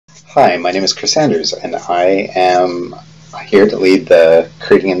Hi, my name is Chris Sanders, and I am here to lead the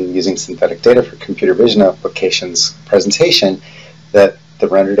Creating and Using Synthetic Data for Computer Vision Applications presentation that the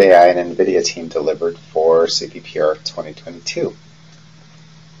Rendered.ai and NVIDIA team delivered for CVPR 2022.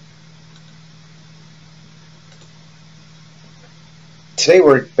 Today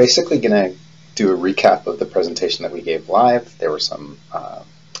we're basically going to do a recap of the presentation that we gave live. There were some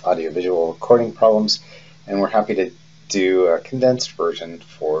audio-visual recording problems, and we're happy to do a condensed version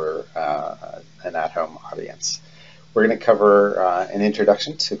for an at-home audience. We're going to cover an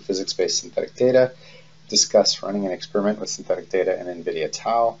introduction to physics-based synthetic data, discuss running an experiment with synthetic data in NVIDIA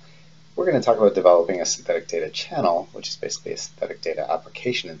TAO. We're going to talk about developing a synthetic data channel, which is basically a synthetic data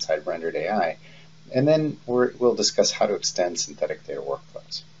application inside Rendered.ai, and then we'll discuss how to extend synthetic data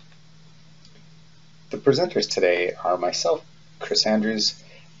workflows. The presenters today are myself, Chris Andrews,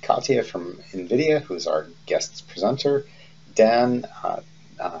 Katya from NVIDIA, who's our guest presenter, Dan,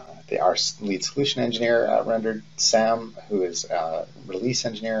 our lead solution engineer at Rendered, Sam, who is a release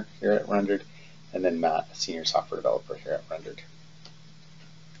engineer here at Rendered, and then Matt, a senior software developer here at Rendered.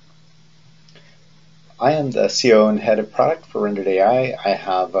 I am the COO and head of product for Rendered.ai. I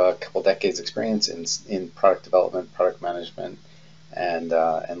have a couple decades experience in product development, product management, and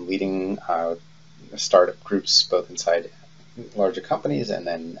leading startup groups both inside larger companies and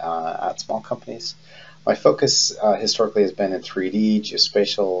then at small companies. My focus historically has been in 3D,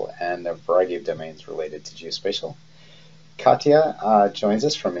 geospatial, and a variety of domains related to geospatial. Katya joins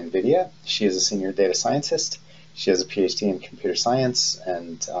us from NVIDIA. She is a senior data scientist. She has a PhD in computer science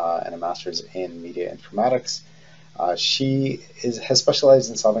and a master's in media informatics. She has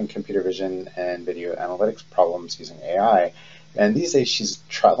specialized in solving computer vision and video analytics problems using AI. And these days she's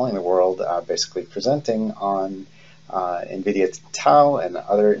traveling the world basically presenting on NVIDIA TAO and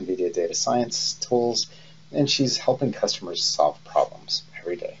other NVIDIA data science tools, and she's helping customers solve problems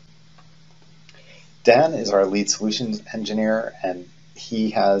every day. Dan is our lead solutions engineer, and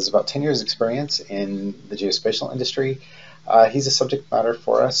he has about 10 years experience in the geospatial industry. He's a subject matter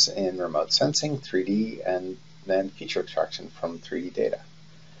for us in remote sensing, 3D, and then feature extraction from 3D data.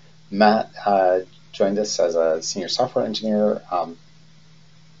 Matt joined us as a senior software engineer.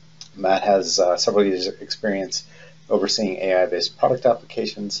 Matt has several years of experience overseeing AI-based product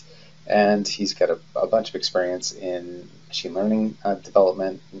applications, and he's got a bunch of experience in machine learning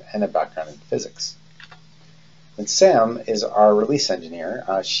development and a background in physics. And Sam is our release engineer.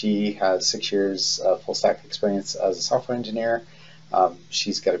 She has 6 years of full stack experience as a software engineer.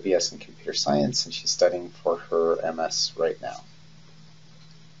 She's got a BS in computer science, and she's studying for her MS right now.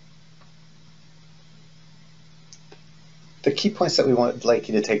 The key points that we would like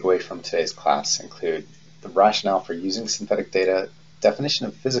you to take away from today's class include the rationale for using synthetic data, definition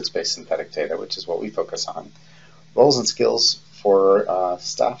of physics-based synthetic data, which is what we focus on, roles and skills for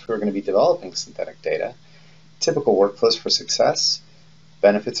staff who are going to be developing synthetic data, typical workflows for success,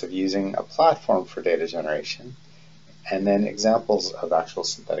 benefits of using a platform for data generation, and then examples of actual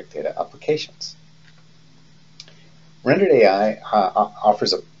synthetic data applications. Rendered.ai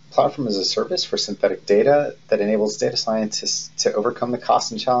offers a platform as a service for synthetic data that enables data scientists to overcome the costs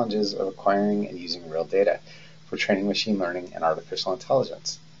and challenges of acquiring and using real data for training machine learning and artificial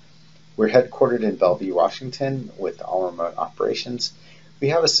intelligence. We're headquartered in Bellevue, Washington, with all remote operations. We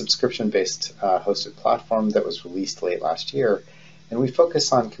have a subscription-based hosted platform that was released late last year, and we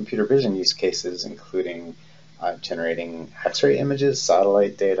focus on computer vision use cases, including generating X-ray images,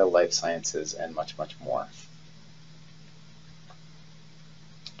 satellite data, life sciences, and much, much more.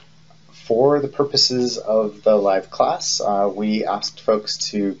 For the purposes of the live class, we asked folks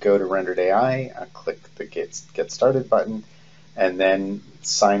to go to Rendered.ai, click the Get Started button, and then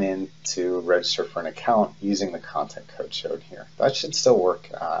sign in to register for an account using the content code shown here. That should still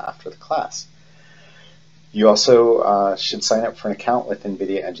work after the class. You also should sign up for an account with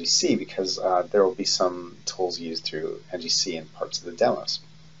NVIDIA NGC because there will be some tools used through NGC in parts of the demos.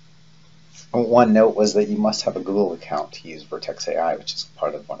 One note was that you must have a Google account to use Vertex AI, which is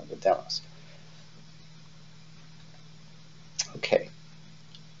part of one of the demos. Okay.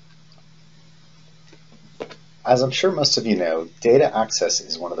 As I'm sure most of you know, data access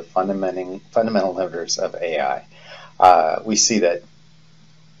is one of the fundamental limiters of AI. We see that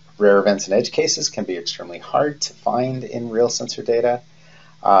rare events and edge cases can be extremely hard to find in real sensor data.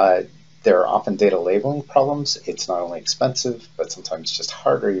 There are often data labeling problems. It's not only expensive, but sometimes just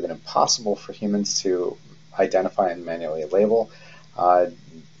hard or even impossible for humans to identify and manually label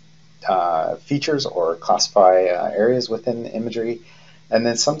features or classify areas within imagery. And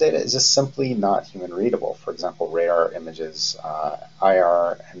then some data is just simply not human readable. For example, radar images,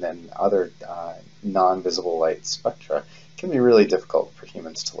 IR, and then other non-visible light spectra can be really difficult for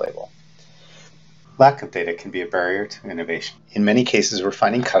humans to label. Lack of data can be a barrier to innovation. In many cases, we're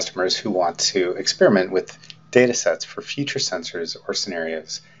finding customers who want to experiment with data sets for future sensors or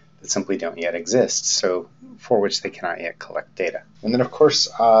scenarios that simply don't yet exist, so for which they cannot yet collect data. And then, of course,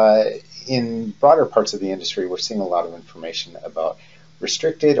 in broader parts of the industry, we're seeing a lot of information about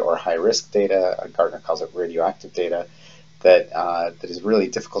restricted or high-risk data. Gartner calls it radioactive data, that is really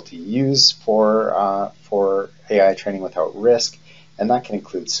difficult to use for AI training without risk. And that can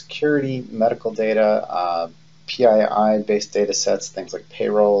include security, medical data, PII-based data sets, things like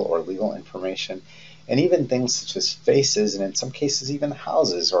payroll or legal information, and even things such as faces, and in some cases even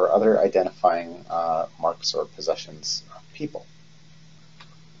houses or other identifying marks or possessions of people.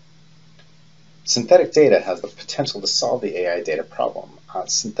 Synthetic data has the potential to solve the AI data problem.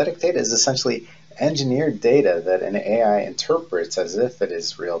 Synthetic data is essentially engineered data that an AI interprets as if it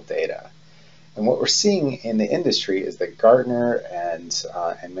is real data. And what we're seeing in the industry is that Gartner and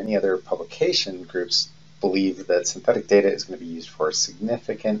many other publication groups believe that synthetic data is going to be used for a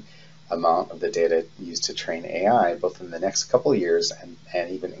significant amount of the data used to train AI, both in the next couple of years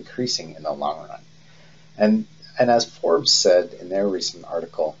and even increasing in the long run. And as Forbes said in their recent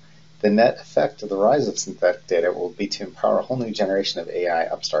article, the net effect of the rise of synthetic data will be to empower a whole new generation of AI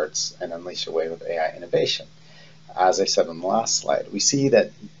upstarts and unleash a wave of AI innovation. As I said on the last slide, we see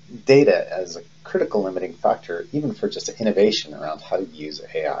that data as a critical limiting factor, even for just innovation around how to use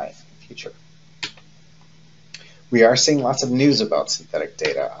AI in the future. We are seeing lots of news about synthetic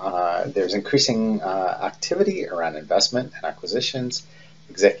data. There's increasing activity around investment and acquisitions,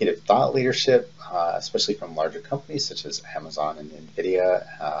 executive thought leadership, especially from larger companies such as Amazon and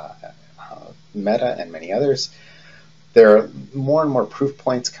NVIDIA, Meta, and many others. There are more and more proof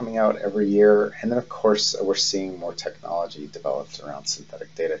points coming out every year, and then of course we're seeing more technology developed around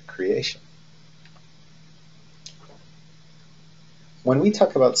synthetic data creation. When we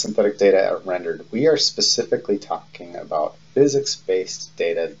talk about synthetic data at Rendered, we are specifically talking about physics-based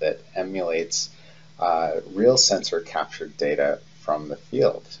data that emulates real sensor captured data from the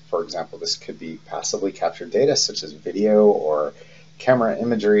field. For example, this could be passively captured data such as video or camera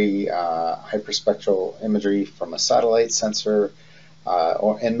imagery, hyperspectral imagery from a satellite sensor,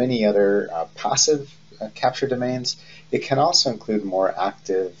 and many other passive capture domains. It can also include more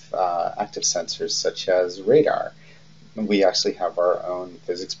active sensors such as radar. We actually have our own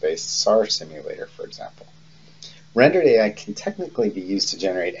physics-based SAR simulator, for example. Rendered AI can technically be used to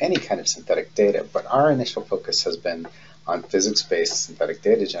generate any kind of synthetic data, but our initial focus has been on physics-based synthetic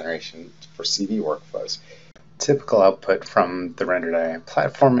data generation for CV workflows. Typical output from the Rendered AI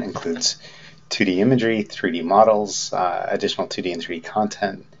platform includes 2D imagery, 3D models, additional 2D and 3D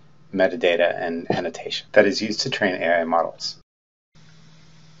content, metadata, and annotation that is used to train AI models.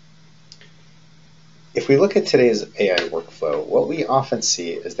 If we look at today's AI workflow, what we often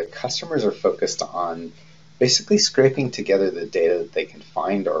see is that customers are focused on basically scraping together the data that they can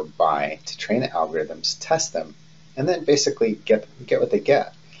find or buy to train algorithms, test them, and then basically get what they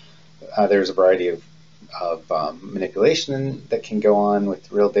get. There's a variety of manipulation that can go on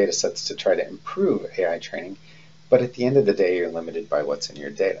with real data sets to try to improve AI training, but at the end of the day, you're limited by what's in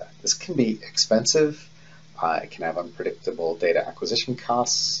your data. This can be expensive. It can have unpredictable data acquisition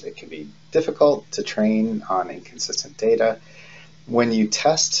costs. It can be difficult to train on inconsistent data. When you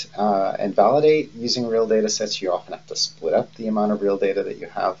test and validate using real data sets, you often have to split up the amount of real data that you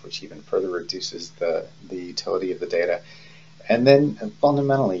have, which even further reduces the utility of the data. And then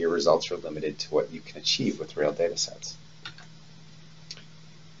fundamentally, your results are limited to what you can achieve with real data sets.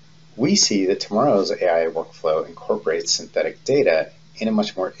 We see that tomorrow's AI workflow incorporates synthetic data in a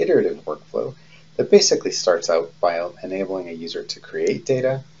much more iterative workflow that basically starts out by enabling a user to create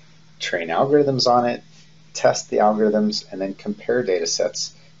data, train algorithms on it, test the algorithms, and then compare data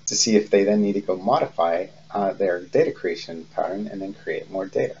sets to see if they then need to go modify their data creation pattern and then create more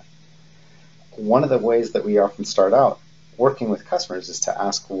data. One of the ways that we often start out working with customers is to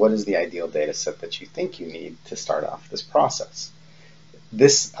ask, what is the ideal data set that you think you need to start off this process?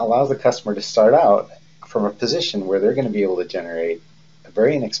 This allows the customer to start out from a position where they're going to be able to generate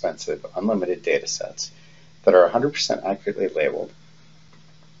very inexpensive, unlimited data sets that are 100% accurately labeled.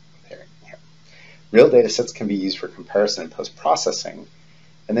 Here. Real data sets can be used for comparison and post-processing,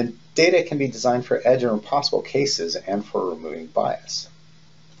 and then data can be designed for edge or impossible cases and for removing bias.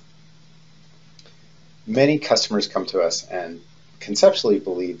 Many customers come to us and conceptually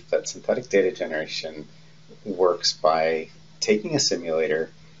believe that synthetic data generation works by taking a simulator,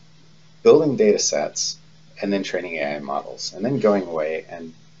 building data sets, and then training AI models, and then going away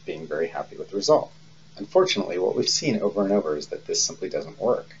and being very happy with the result. Unfortunately, what we've seen over and over is that this simply doesn't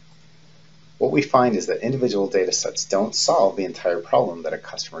work. what we find is that individual data sets don't solve the entire problem that a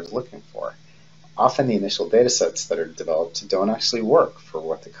customer is looking for. Often the initial data sets that are developed don't actually work for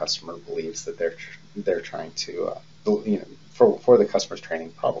what the customer believes that they're trying to, for the customer's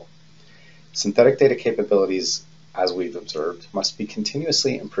training problem. Synthetic data capabilities, as we've observed, must be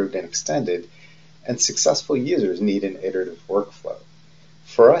continuously improved and extended, and successful users need an iterative workflow.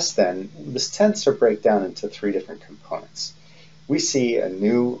 For us then, this tends to break down into three different components. We see a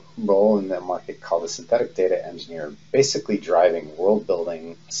new role in the market called the synthetic data engineer, basically driving world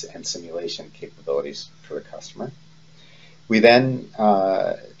building and simulation capabilities for the customer. We then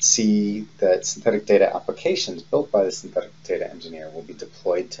see that synthetic data applications built by the synthetic data engineer will be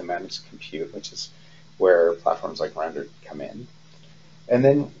deployed to manage compute, which is where platforms like Rendered come in. And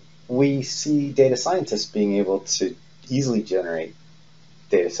then we see data scientists being able to easily generate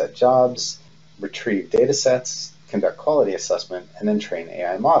dataset jobs, retrieve datasets, conduct quality assessment, and then train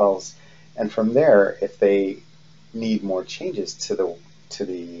AI models. And from there, if they need more changes to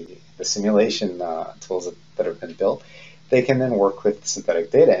the simulation tools that have been built, they can then work with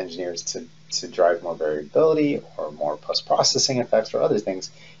synthetic data engineers to drive more variability or more post-processing effects or other things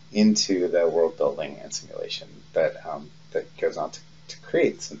into the world building and simulation that goes on to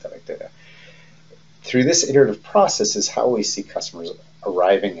create synthetic data. Through this iterative process is how we see customers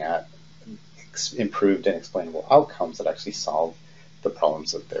arriving at improved and explainable outcomes that actually solve the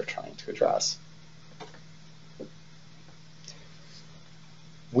problems that they're trying to address.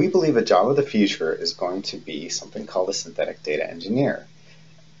 We believe a job of the future is going to be something called a synthetic data engineer.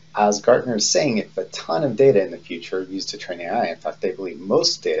 As Gartner is saying, if a ton of data in the future used to train AI, in fact, they believe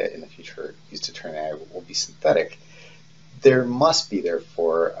most data in the future used to train AI will be synthetic, there must be,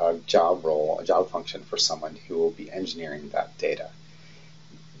 therefore, a job role, a job function for someone who will be engineering that data.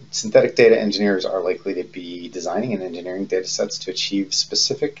 Synthetic data engineers are likely to be designing and engineering data sets to achieve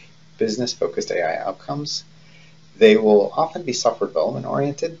specific business-focused AI outcomes. They will often be software development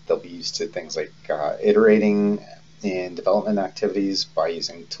oriented. They'll be used to things like iterating in development activities by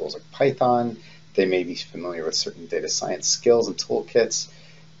using tools like Python. They may be familiar with certain data science skills and toolkits.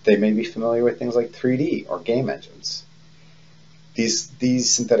 They may be familiar with things like 3D or game engines.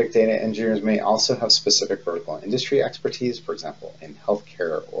 These synthetic data engineers may also have specific vertical industry expertise, for example, in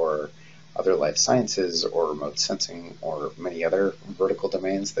healthcare or other life sciences or remote sensing or many other vertical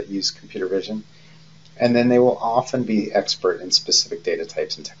domains that use computer vision. And then they will often be expert in specific data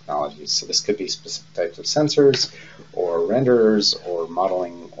types and technologies. So this could be specific types of sensors or renderers or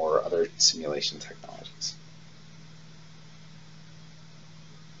modeling or other simulation technologies.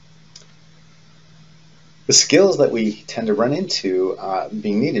 The skills that we tend to run into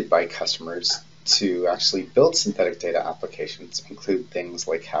being needed by customers to actually build synthetic data applications include things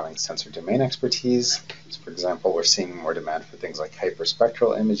like having sensor domain expertise. So for example, we're seeing more demand for things like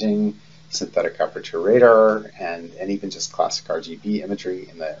hyperspectral imaging, synthetic aperture radar, and even just classic RGB imagery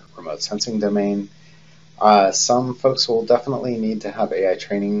in the remote sensing domain. Some folks will definitely need to have AI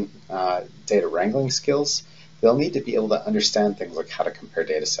training data wrangling skills. They'll need to be able to understand things like how to compare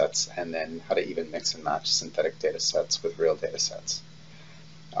data sets and then how to even mix and match synthetic data sets with real data sets,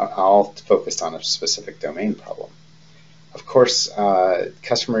 all focused on a specific domain problem. Of course,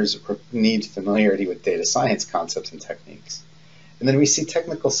 customers need familiarity with data science concepts and techniques. And then we see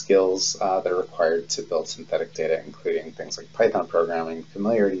technical skills that are required to build synthetic data, including things like Python programming,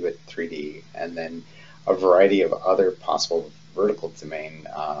 familiarity with 3D, and then a variety of other possible vertical domain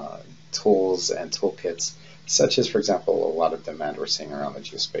tools and toolkits, such as, for example, a lot of demand we're seeing around the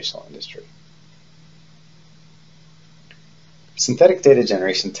geospatial industry. Synthetic data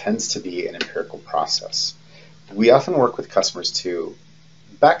generation tends to be an empirical process. We often work with customers to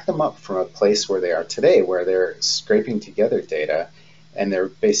back them up from a place where they are today, where they're scraping together data and they're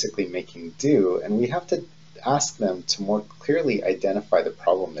basically making do, and we have to ask them to more clearly identify the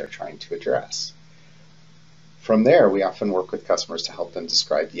problem they're trying to address. From there, we often work with customers to help them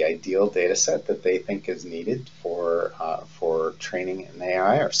describe the ideal data set that they think is needed for training an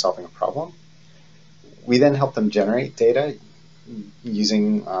AI or solving a problem. We then help them generate data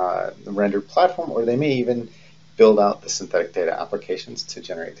using the Rendered platform, or they may even build out the synthetic data applications to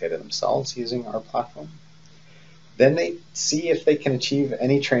generate data themselves using our platform. Then they see if they can achieve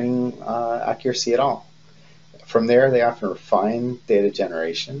any training accuracy at all. From there, they often refine data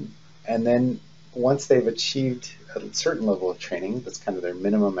generation, and then once they've achieved a certain level of training, that's kind of their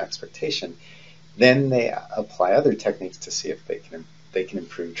minimum expectation, then they apply other techniques to see if they can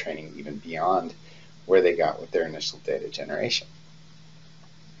improve training even beyond where they got with their initial data generation.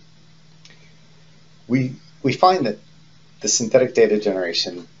 We find that the synthetic data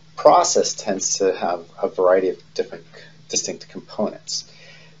generation process tends to have a variety of different distinct components.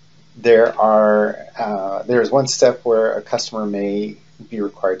 There's one step where a customer may be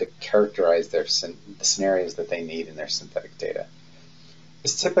required to characterize the scenarios that they need in their synthetic data.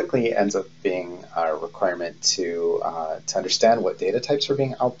 This typically ends up being a requirement to understand what data types are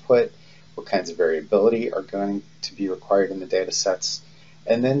being output, what kinds of variability are going to be required in the data sets,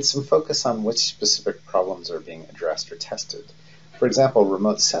 and then some focus on which specific problems are being addressed or tested. For example,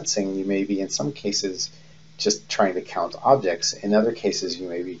 remote sensing, you may be in some cases just trying to count objects. In other cases, you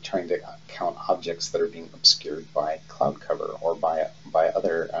may be trying to count objects that are being obscured by cloud cover or by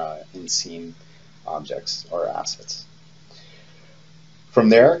other in-scene objects or assets. From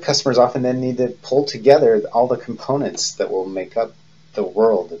there, customers often then need to pull together all the components that will make up the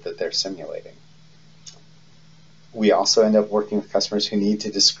world that they're simulating. We also end up working with customers who need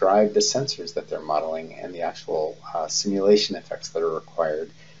to describe the sensors that they're modeling and the actual simulation effects that are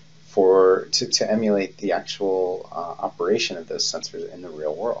required to emulate the actual operation of those sensors in the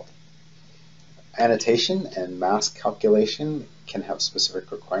real world. Annotation and mask calculation can have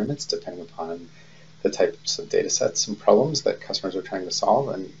specific requirements depending upon the types of data sets and problems that customers are trying to solve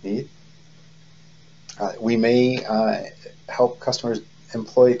and need. We may help customers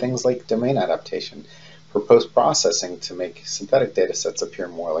employ things like domain adaptation for post-processing to make synthetic data sets appear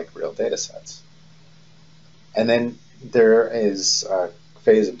more like real data sets. And then there is a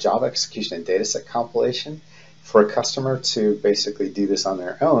phase of job execution and dataset compilation. For a customer to basically do this on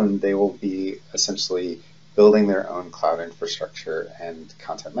their own, they will be essentially building their own cloud infrastructure and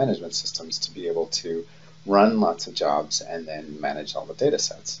content management systems to be able to run lots of jobs and then manage all the data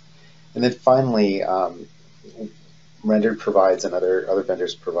sets. And then finally, Rendered provides and other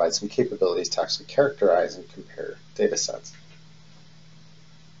vendors provide some capabilities to actually characterize and compare data sets.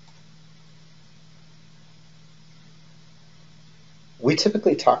 We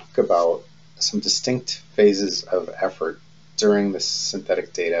typically talk about some distinct phases of effort during the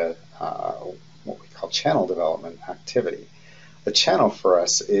synthetic data, what we call channel development activity. A channel for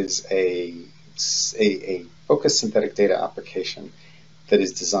us is a focused synthetic data application that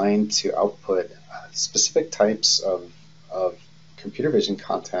is designed to output specific types of computer vision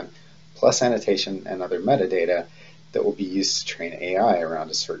content plus annotation and other metadata that will be used to train AI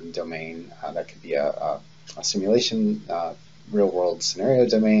around a certain domain. That could be a simulation real-world scenario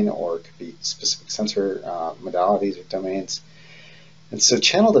domain, or it could be specific sensor modalities or domains. And so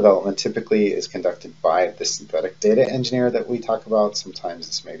channel development typically is conducted by the synthetic data engineer that we talk about. Sometimes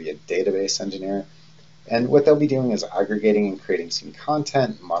this may be a database engineer. And what they'll be doing is aggregating and creating scene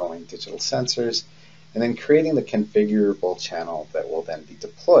content, modeling digital sensors, and then creating the configurable channel that will then be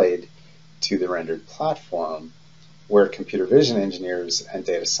deployed to the rendered platform, where computer vision engineers and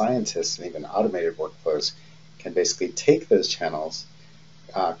data scientists and even automated workflows can basically take those channels,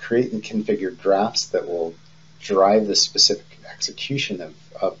 create and configure drafts that will drive the specific execution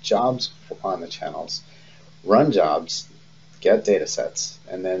of jobs on the channels, run jobs, get data sets,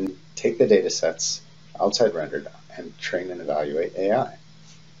 and then take the data sets outside Rendered and train and evaluate AI.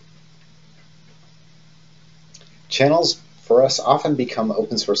 Channels for us often become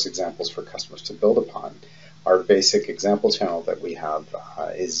open source examples for customers to build upon. Our basic example channel that we have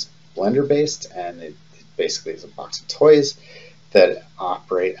is Blender based, and it basically is a box of toys that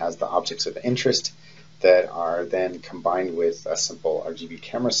operate as the objects of interest that are then combined with a simple RGB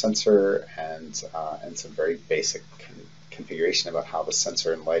camera sensor and some very basic configuration about how the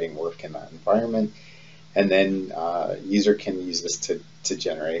sensor and lighting work in that environment. And then user can use this to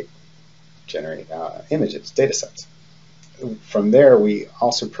generate images, data sets. From there, we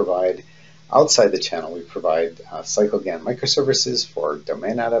also provide, outside the channel, we provide CycleGAN microservices for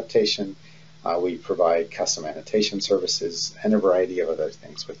domain adaptation. We provide custom annotation services and a variety of other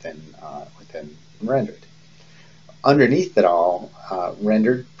things within Rendered. Underneath it all,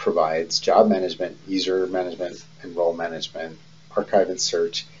 Rendered provides job management, user management, and role management, archive and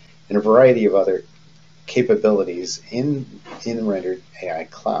search, and a variety of other capabilities in Rendered AI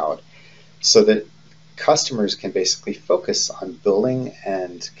Cloud, so that customers can basically focus on building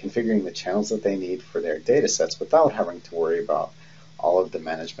and configuring the channels that they need for their data sets without having to worry about all of the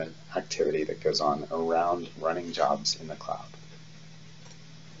management activity that goes on around running jobs in the cloud.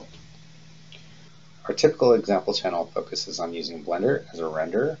 Our typical example channel focuses on using Blender as a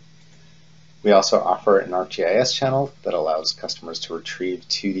renderer. We also offer an ArcGIS channel that allows customers to retrieve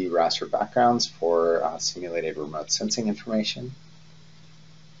 2D raster backgrounds for simulated remote sensing information.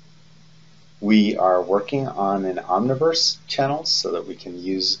 We are working on an Omniverse channel so that we can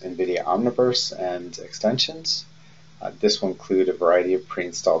use NVIDIA Omniverse and extensions. This will include a variety of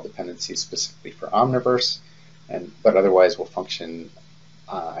pre-installed dependencies specifically for Omniverse, but otherwise will function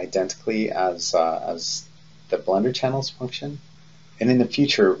identically as the Blender channels function. And in the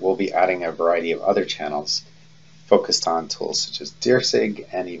future, we'll be adding a variety of other channels focused on tools such as DeerSig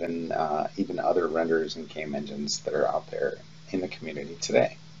and even other renderers and game engines that are out there in the community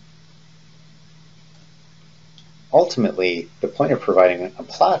today. Ultimately, the point of providing a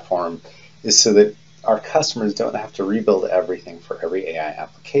platform is so that our customers don't have to rebuild everything for every AI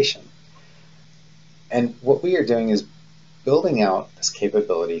application. And what we are doing is building out this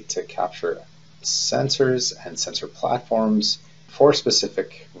capability to capture sensors and sensor platforms for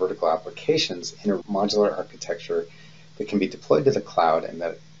specific vertical applications in a modular architecture that can be deployed to the cloud, and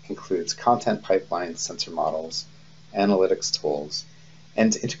that includes content pipelines, sensor models, analytics tools,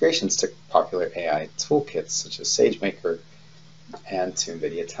 and integrations to popular AI toolkits such as SageMaker and to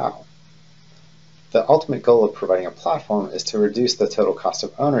NVIDIA TAO. The ultimate goal of providing a platform is to reduce the total cost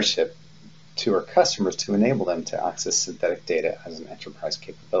of ownership to our customers to enable them to access synthetic data as an enterprise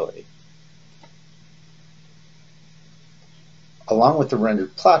capability. Along with the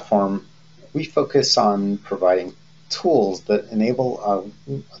rendered platform, we focus on providing tools that enable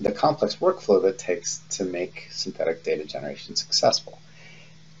the complex workflow that it takes to make synthetic data generation successful.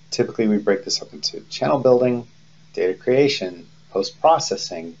 Typically, we break this up into channel building, data creation,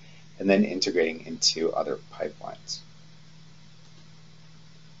 post-processing, and then integrating into other pipelines.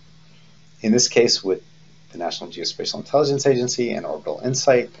 In this case, with the National Geospatial-Intelligence Agency and Orbital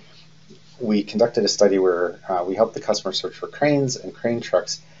Insight, we conducted a study where we helped the customer search for cranes and crane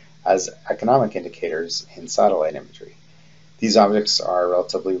trucks as economic indicators in satellite imagery. These objects are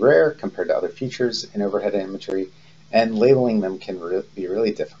relatively rare compared to other features in overhead imagery, and labeling them can be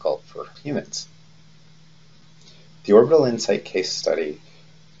really difficult for humans. The Orbital Insight case study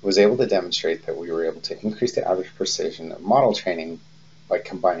was able to demonstrate that we were able to increase the average precision of model training by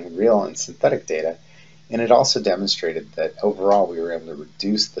combining real and synthetic data, and it also demonstrated that overall we were able to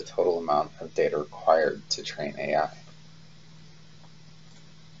reduce the total amount of data required to train AI.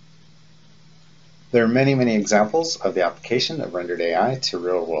 There are many, many examples of the application of rendered AI to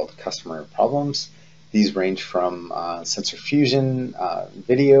real-world customer problems. These range from sensor fusion,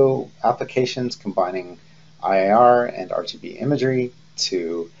 video applications combining IIR and RGB imagery,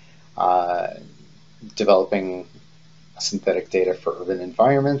 to developing synthetic data for urban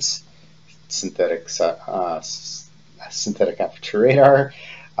environments, synthetic aperture radar,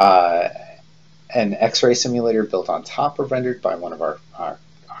 an X-ray simulator built on top of rendered by one of our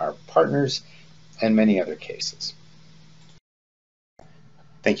partners, and many other cases.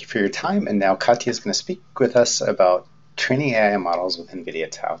 Thank you for your time, and now Katya is going to speak with us about training AI models with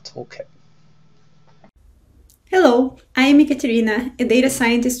NVIDIA TAO Toolkit. Hello, I am Ekaterina, a data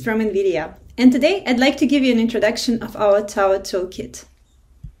scientist from NVIDIA, and today I'd like to give you an introduction of our TAO Toolkit.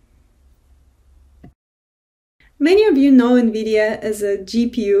 Many of you know NVIDIA as a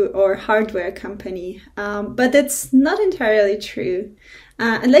GPU or hardware company, but that's not entirely true.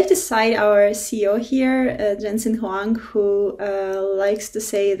 I'd like to cite our CEO here, Jensen Huang, who likes to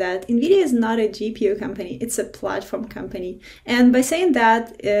say that NVIDIA is not a GPU company, it's a platform company. And by saying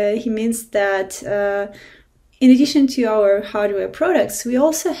that, he means that in addition to our hardware products, we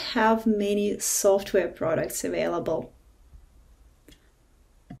also have many software products available.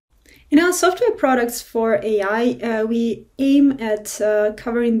 In our software products for AI, we aim at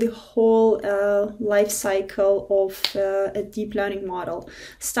covering the whole life cycle of a deep learning model,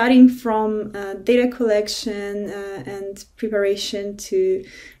 starting from data collection and preparation to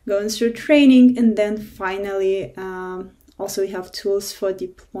going through training, and then finally also we have tools for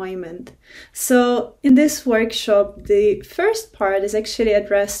deployment. So in this workshop, the first part is actually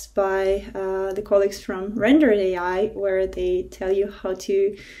addressed by the colleagues from Rendered.ai, where they tell you how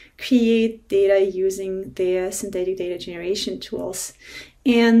to create data using their synthetic data generation tools.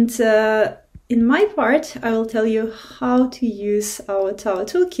 And in my part, I will tell you how to use our TAO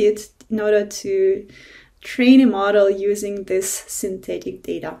toolkit in order to train a model using this synthetic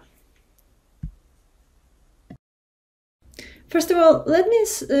data. First of all, let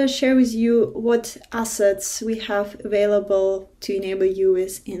me share with you what assets we have available to enable you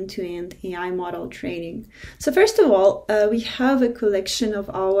with end-to-end AI model training. So first of all, we have a collection of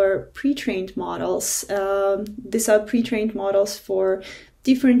our pre-trained models. These are pre-trained models for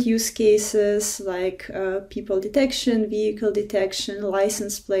different use cases like people detection, vehicle detection,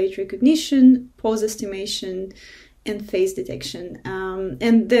 license plate recognition, pose estimation, and face detection.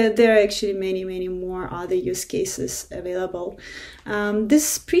 And there are actually many more other use cases available.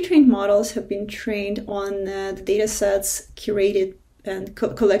 These pre-trained models have been trained on the datasets curated and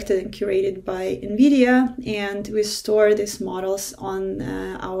collected and curated by NVIDIA, and we store these models on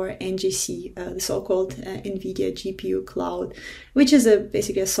our NGC, the so-called NVIDIA GPU Cloud, which is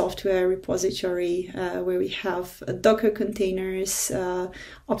basically a software repository where we have Docker containers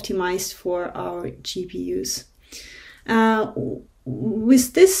optimized for our GPUs.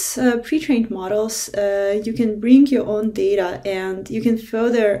 With these pre-trained models, you can bring your own data and you can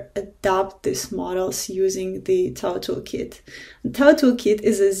further adapt these models using the TAO toolkit. The TAO toolkit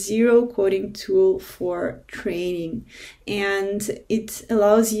is a zero coding tool for training, and it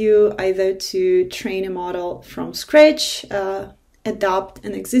allows you either to train a model from scratch, adapt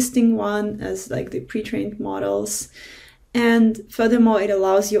an existing one as like the pre-trained models, and furthermore, it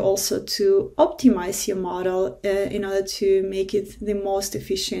allows you also to optimize your model in order to make it the most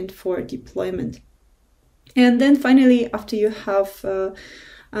efficient for deployment. And then finally, after you have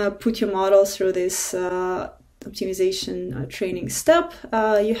put your model through this optimization training step,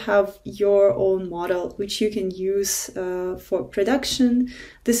 you have your own model, which you can use for production.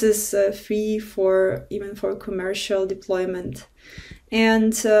 This is free even for commercial deployment.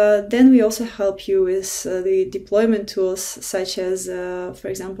 And then we also help you with the deployment tools, such as, for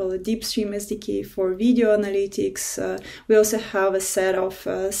example, the DeepStream SDK for video analytics. We also have a set of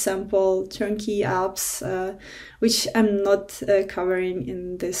sample turnkey apps, which I'm not covering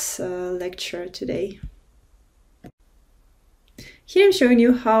in this lecture today. Here I'm showing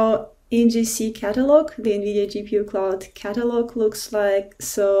you how NGC catalog, the NVIDIA GPU Cloud catalog, looks like.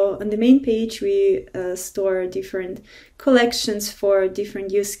 So on the main page, we store different collections for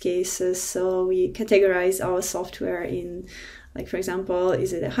different use cases. So we categorize our software in, like, for example,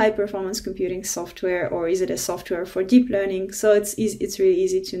 is it a high performance computing software or is it a software for deep learning? So it's really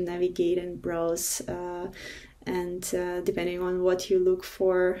easy to navigate and browse. And depending on what you look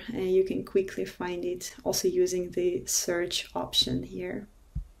for, you can quickly find it, also using the search option here.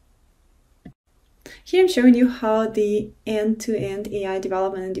 Here I'm showing you how the end-to-end AI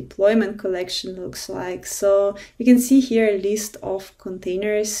development and deployment collection looks like. So you can see here a list of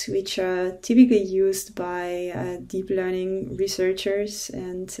containers which are typically used by deep learning researchers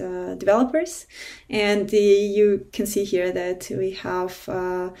and developers. And you can see here that we have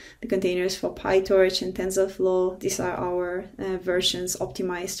the containers for PyTorch and TensorFlow. These are our versions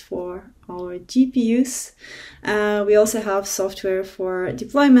optimized for our GPUs. We also have software for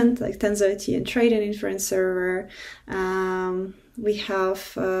deployment like TensorRT and Triton Inference Server. We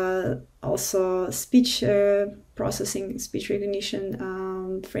have also speech processing, speech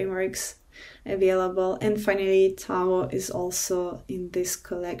recognition frameworks available. And finally, TAO is also in this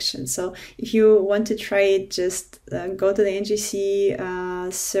collection. So if you want to try it, just go to the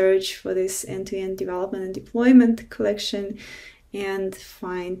NGC, search for this end-to-end development and deployment collection, and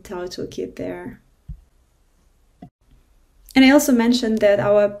find TAO toolkit there. And I also mentioned that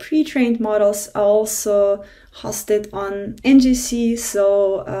our pre-trained models are also hosted on NGC.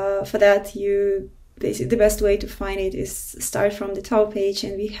 So for that, the best way to find it is start from the TAO page,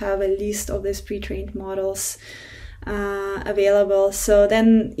 and we have a list of these pre-trained models available. So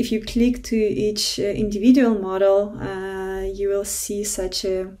then if you click to each individual model, you will see such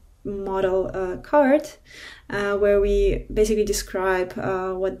a model card where we basically describe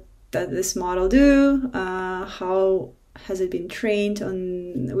what does this model do, how has it been trained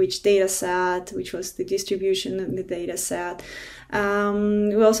on which data set, which was the distribution of the data set.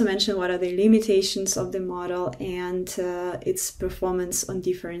 We also mention what are the limitations of the model and its performance on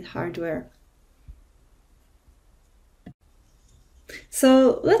different hardware.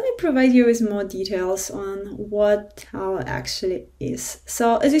 So let me provide you with more details on what TAO actually is.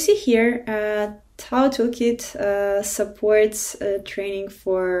 So as you see here, TAO toolkit supports training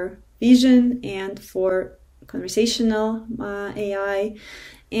for vision and for conversational AI.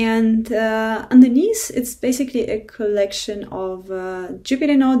 And underneath, it's basically a collection of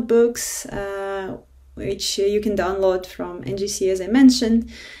Jupyter notebooks, which you can download from NGC, as I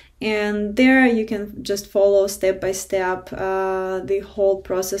mentioned. And there you can just follow step by step the whole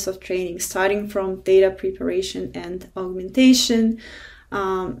process of training, starting from data preparation and augmentation,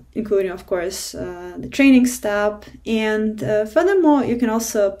 including, of course, the training step. And furthermore, you can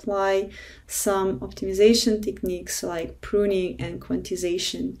also apply some optimization techniques like pruning and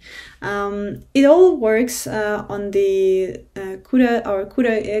quantization. It all works on the our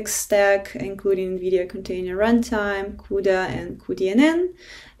CUDA-X stack, including NVIDIA Container Runtime, CUDA, and cuDNN.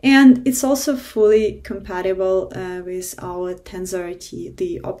 And it's also fully compatible with our TensorRT,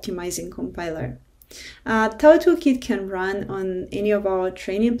 the optimizing compiler. TAO Toolkit can run on any of our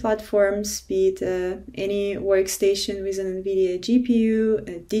training platforms, be it any workstation with an NVIDIA GPU,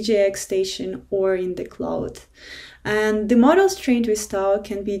 a DJX station, or in the cloud. And the models trained with TAO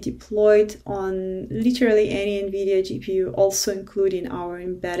can be deployed on literally any NVIDIA GPU, also including our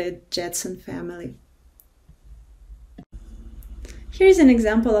embedded Jetson family. Here's an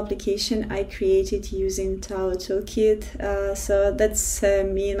example application I created using TAO Toolkit. So that's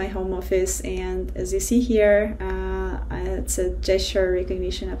me in my home office, and as you see here, it's a gesture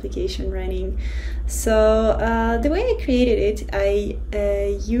recognition application running. So the way I created it,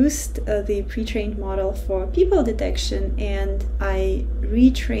 I used the pre-trained model for people detection, and I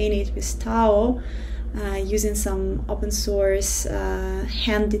retrained it with TAO using some open source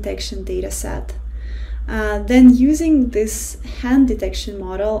hand detection dataset. Then using this hand detection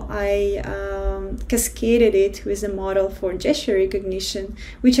model, I cascaded it with a model for gesture recognition,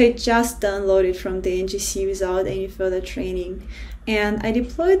 which I just downloaded from the NGC without any further training. And I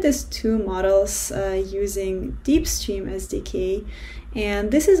deployed these two models using DeepStream SDK.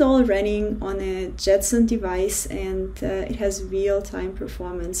 And this is all running on a Jetson device, and it has real-time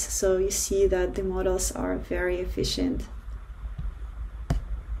performance. So you see that the models are very efficient.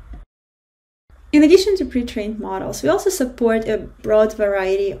 In addition to pre-trained models, we also support a broad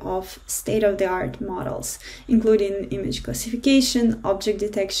variety of state-of-the-art models, including image classification, object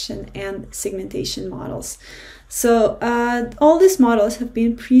detection, and segmentation models. So all these models have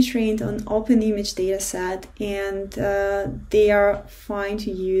been pre-trained on open image dataset, and they are fine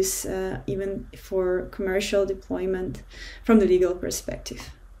to use even for commercial deployment from the legal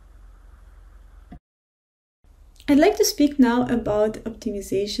perspective. I'd like to speak now about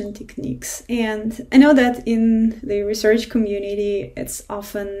optimization techniques. And I know that in the research community, it's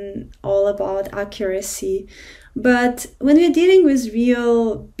often all about accuracy. But when we're dealing with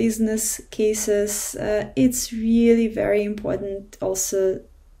real business cases, it's really very important also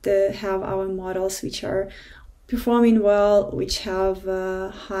to have our models which are performing well, which have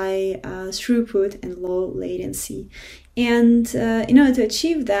high throughput and low latency. And in order to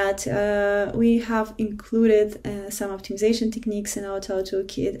achieve that, we have included some optimization techniques in our TAO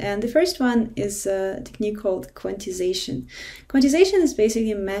Toolkit. And the first one is a technique called quantization. Quantization is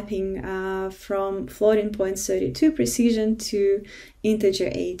basically mapping from floating point 32 precision to integer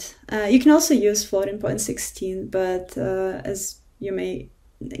 8. You can also use floating point 16, but as you may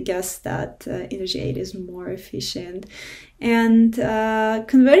guess that integer 8 is more efficient. And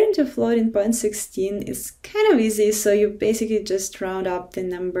converting to floating point 16 is kind of easy, so you basically just round up the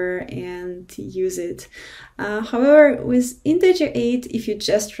number and use it. However, with integer 8, if you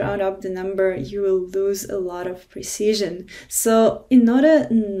just round up the number, you will lose a lot of precision. So in order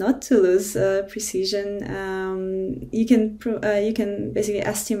not to lose precision, you can basically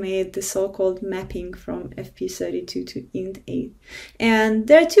estimate the so-called mapping from FP32 to int8. And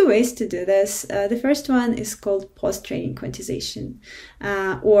there are two ways to do this. The first one is called post-training quantization,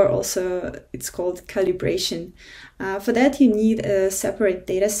 or also it's called calibration. For that, you need a separate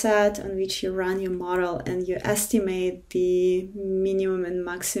data set on which you run your model, and you estimate the minimum and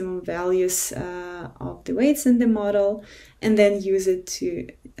maximum values of the weights in the model, and then use it to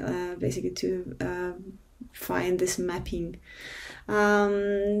basically to find this mapping.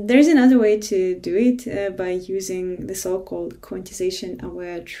 There's another way to do it by using the so-called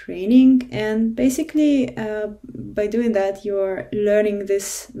quantization-aware training, and basically by doing that, you're learning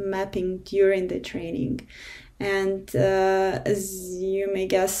this mapping during the training. And as you may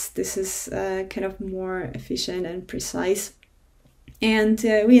guess, this is kind of more efficient and precise. And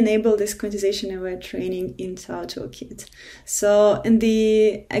we enable this quantization-aware training in TAO Toolkit. So in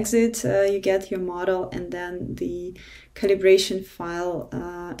the exit, you get your model and then the calibration file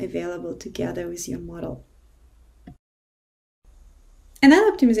available together with your model.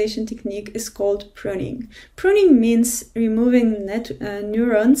 Another optimization technique is called pruning. Pruning means removing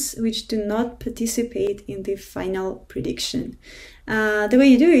neurons which do not participate in the final prediction. The way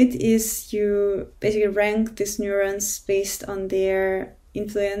you do it is you basically rank these neurons based on their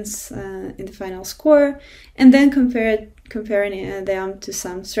influence in the final score, and then comparing them to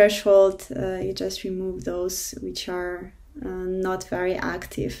some threshold, you just remove those which are not very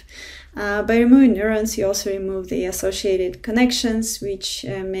active. By removing neurons, you also remove the associated connections, which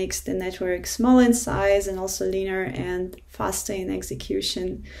makes the network small in size and also leaner and faster in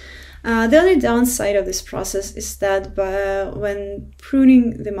execution. The only downside of this process is that when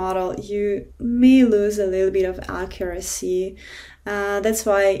pruning the model, you may lose a little bit of accuracy. That's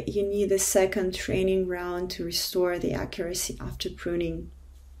why you need a second training round to restore the accuracy after pruning.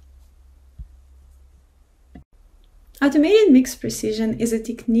 Automated mixed precision is a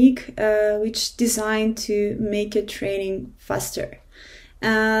technique which is designed to make your training faster.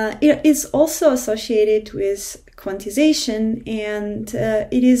 It is also associated with quantization, and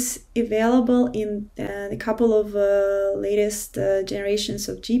it is available in a couple of latest generations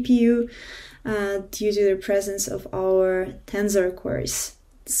of GPU due to the presence of our tensor cores.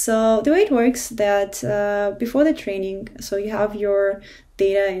 So the way it works that before the training, so you have your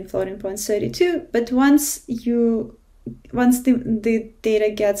data in floating point 32, but once the data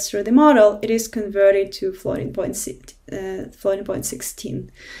gets through the model, it is converted to floating point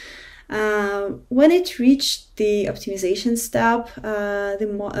 16. When it reached the optimization step,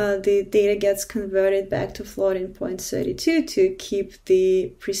 the data gets converted back to floating point 32 to keep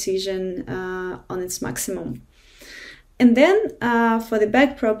the precision on its maximum. And then for the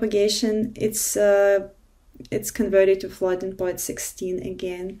back propagation, it's converted to floating point 16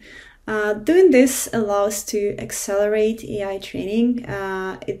 again. Doing this allows to accelerate AI training.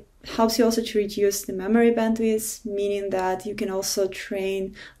 It helps you also to reduce the memory bandwidth, meaning that you can also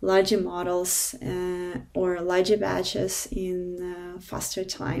train larger models or larger batches in faster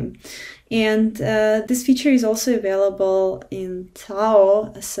time. And this feature is also available in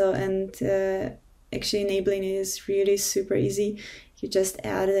TAO. Actually enabling it is really super easy. You just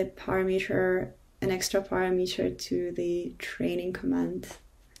add an extra parameter to the training command.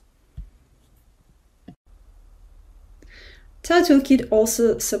 TAO Toolkit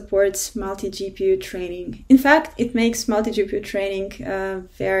also supports multi-GPU training. In fact, it makes multi-GPU training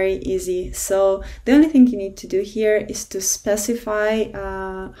very easy. So the only thing you need to do here is to specify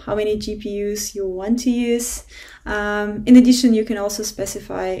how many GPUs you want to use. In addition, you can also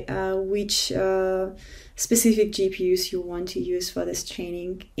specify which specific GPUs you want to use for this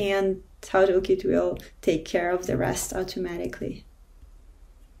training, and TAO Toolkit will take care of the rest automatically.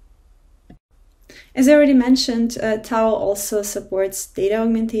 As I already mentioned, TAO also supports data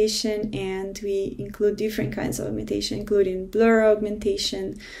augmentation, and we include different kinds of augmentation, including blur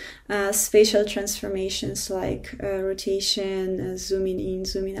augmentation, spatial transformations like rotation, zooming in,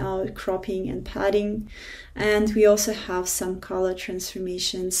 zooming out, cropping, and padding. And we also have some color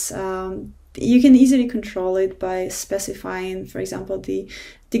transformations. You can easily control it by specifying, for example, the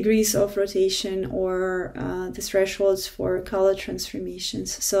degrees of rotation or the thresholds for color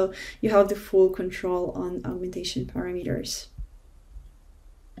transformations. So you have the full control on augmentation parameters.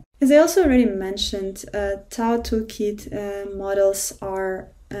 As I also already mentioned, TAO Toolkit models are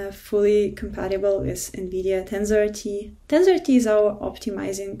fully compatible with NVIDIA TensorRT. TensorRT is our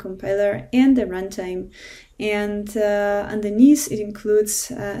optimizing compiler and the runtime. And underneath, it includes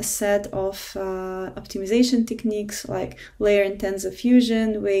a set of optimization techniques like layer and tensor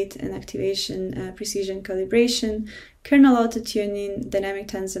fusion, weight and activation, precision calibration, kernel auto-tuning, dynamic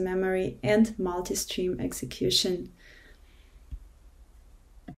tensor memory, and multi-stream execution.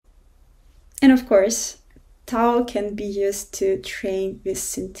 And of course, TAO can be used to train with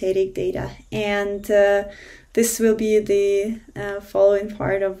synthetic data. And this will be the following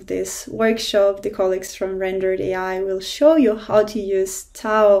part of this workshop. The colleagues from Rendered.ai will show you how to use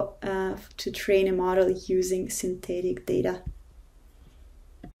TAO to train a model using synthetic data.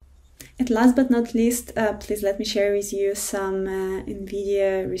 And last but not least, please let me share with you some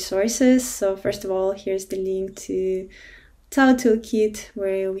NVIDIA resources. So first of all, here's the link to TAO Toolkit,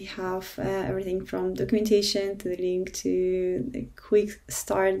 where we have everything from documentation to the link to the quick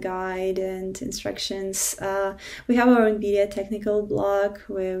start guide and instructions. We have our NVIDIA technical blog,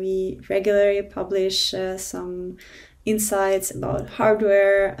 where we regularly publish some insights about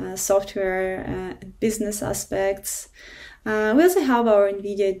hardware, software, business aspects. We also have our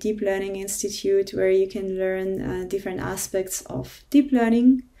NVIDIA Deep Learning Institute, where you can learn different aspects of deep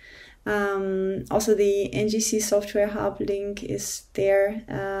learning. Also, the NGC Software Hub link is there,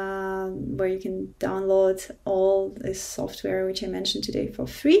 where you can download all this software which I mentioned today for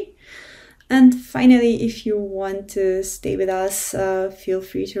free. And finally, if you want to stay with us, feel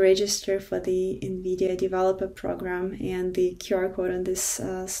free to register for the NVIDIA Developer Program, and the QR code on this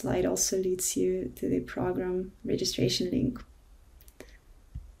slide also leads you to the program registration link.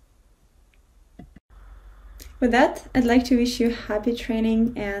 With that, I'd like to wish you happy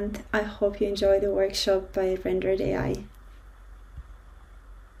training, and I hope you enjoy the workshop by Rendered.ai.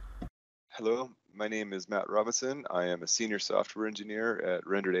 Hello, my name is Matt Robinson. I am a senior software engineer at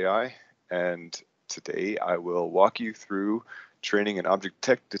Rendered.ai, and today I will walk you through training an object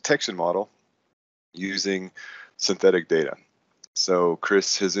detection model using synthetic data. So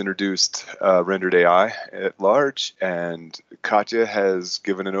Chris has introduced Rendered.ai at large, and Katya has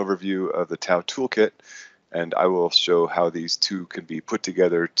given an overview of the TAO Toolkit, and I will show how these two can be put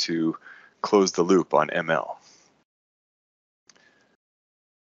together to close the loop on ML.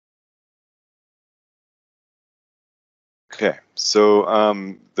 Okay,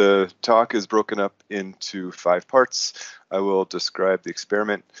 so the talk is broken up into 5 parts. I will describe the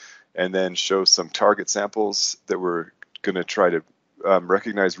experiment and then show some target samples that we're going to try to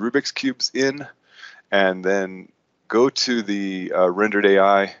recognize Rubik's Cubes in, and then go to the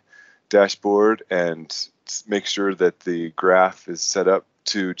Rendered.ai dashboard and make sure that the graph is set up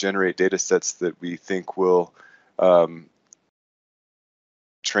to generate data sets that we think will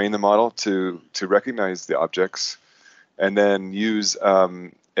train the model to recognize the objects, and then use a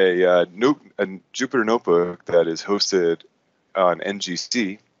Jupyter notebook that is hosted on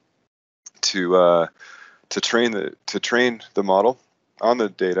NGC to train the model on the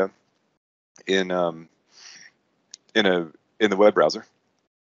data in the web browser,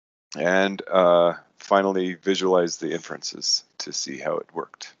 and finally visualize the inferences to see how it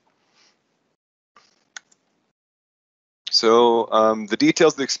worked. So the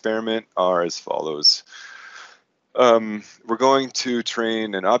details of the experiment are as follows. We're going to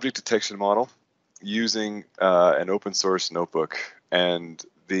train an object detection model using an open source notebook, and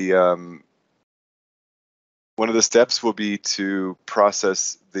the one of the steps will be to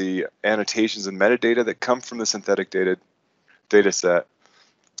process the annotations and metadata that come from the synthetic data set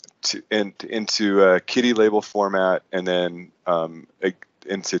into a kitty label format, and then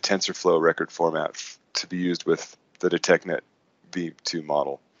into TensorFlow record format to be used with the DetectNet v2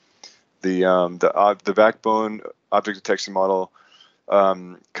 model. The backbone object detection model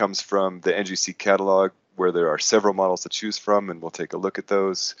comes from the NGC catalog, where there are several models to choose from, and we'll take a look at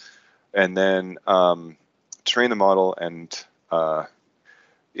those, and then train the model and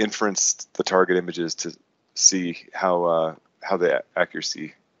inference the target images to see how the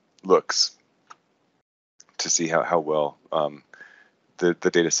accuracy looks, to see how well the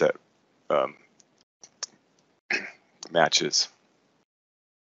data set matches.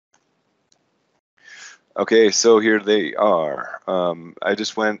 Okay, so here they are. I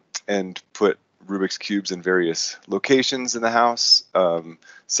just went and put Rubik's Cubes in various locations in the house.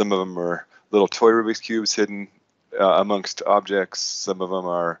 Some of them are little toy Rubik's Cubes hidden amongst objects. Some of them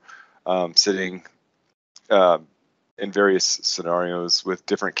are sitting in various scenarios with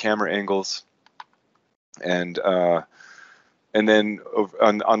different camera angles. And then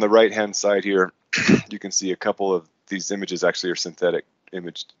on the right-hand side here, you can see a couple of these images actually are synthetic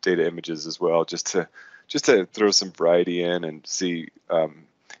data images as well, just to throw some variety in and see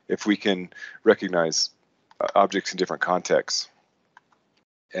if we can recognize objects in different contexts.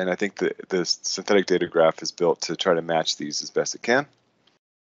 And I think the synthetic data graph is built to try to match these as best it can.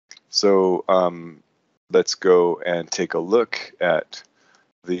 So let's go and take a look at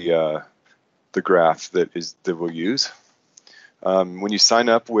the graph that we'll use. When you sign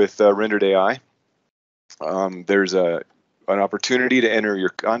up with Rendered.ai, there's an opportunity to enter your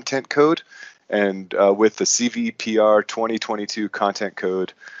content code, and with the CVPR2022 content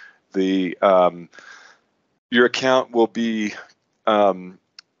code, your account will be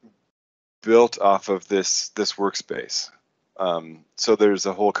built off of this workspace. So there's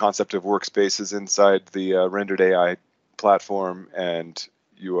a whole concept of workspaces inside the Rendered.ai platform, and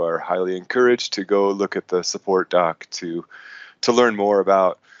you are highly encouraged to go look at the support doc to learn more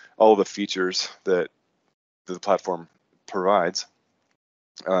about all the features that the platform provides.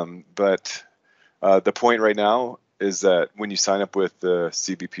 But the point right now is that when you sign up with the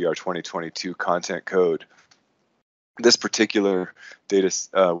CVPR 2022 content code, this particular data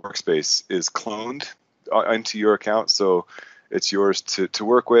workspace is cloned into your account, so it's yours to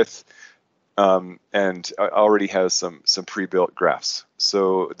work with, and already has some pre-built graphs.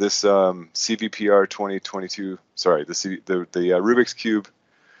 So this CVPR 2022, sorry, the Rubik's Cube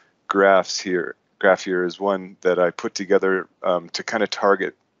graph here is one that I put together to kind of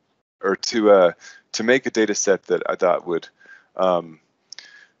target, or to make a data set that I thought would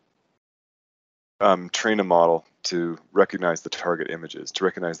train a model to recognize the target images, to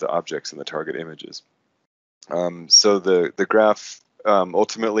recognize the objects in the target images. So the graph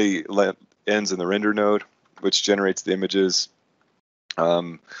ultimately ends in the render node, which generates the images.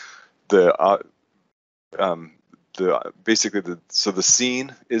 So the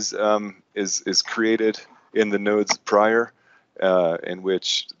scene is created in the nodes prior, in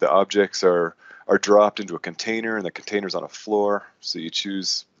which the objects are dropped into a container, and the container's on a floor. So you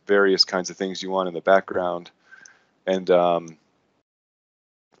choose various kinds of things you want in the background, and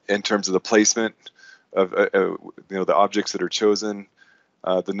in terms of the placement of the objects that are chosen,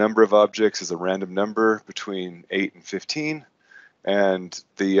 the number of objects is a random number between 8 and 15, and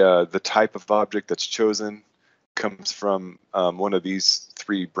the type of object that's chosen comes from one of these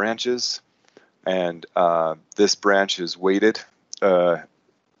 3 branches, and this branch is weighted 4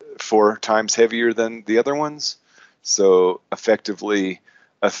 times heavier than the other ones So effectively,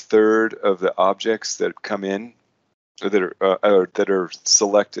 a third of the objects that come in that are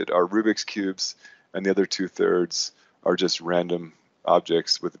selected are Rubik's cubes, and the other 2/3 are just random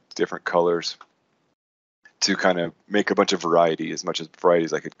objects with different colors, to kind of make a bunch of variety, as much as variety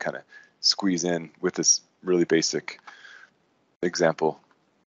as I could kind of squeeze in with this really basic example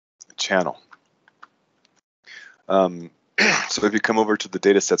channel. So if you come over to the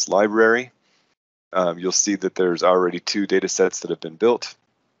datasets library, you'll see that there's already 2 datasets that have been built,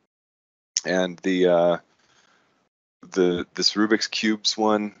 and this Rubik's cubes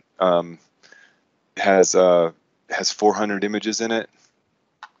one has 400 images in it.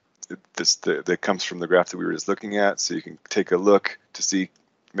 That comes from the graph that we were just looking at, so you can take a look to see,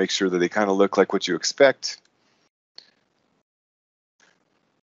 make sure that they kind of look like what you expect.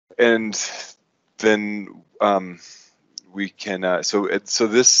 And then we can so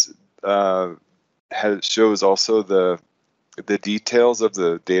this shows also the details of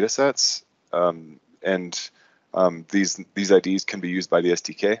the data sets, and these IDs can be used by the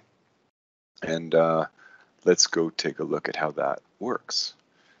SDK. And let's go take a look at how that works.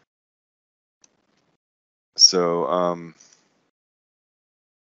 So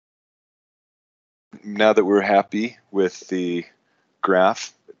now that we're happy with the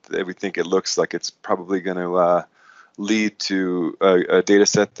graph, we think it looks like it's probably going to lead to a data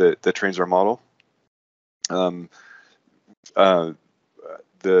set that trains our model. I've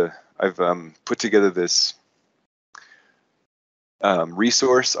put together this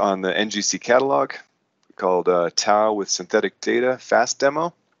resource on the NGC catalog called TAO with synthetic data fast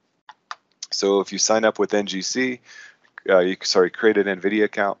demo. So if you sign up with NGC, you create an NVIDIA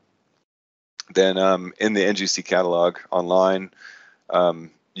account, then in the NGC catalog online,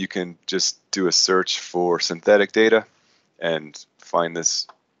 you can just do a search for synthetic data and find this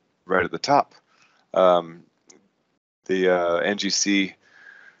right at the top. The NGC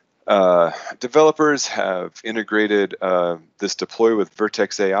developers have integrated this deploy with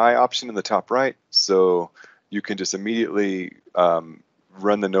Vertex AI option in the top right, so you can just immediately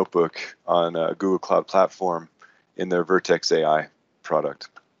run the notebook on a Google Cloud Platform in their Vertex AI product.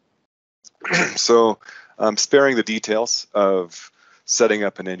 So sparing the details of setting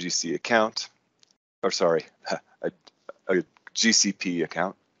up an NGC account, or sorry, a GCP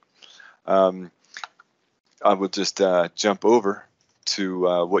account, I will just jump over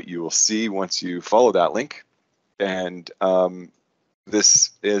to what you will see once you follow that link. And this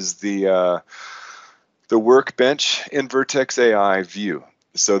is the workbench in Vertex AI view.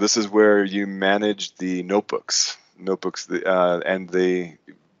 So this is where you manage the notebooks, and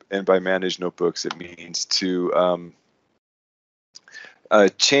by manage notebooks, it means to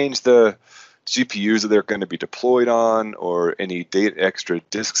change the GPUs that they're going to be deployed on, or any extra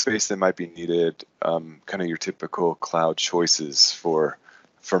disk space that might be needed, kind of your typical cloud choices for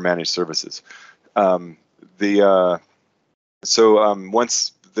managed services. Once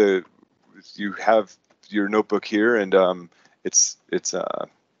you have your notebook here and it's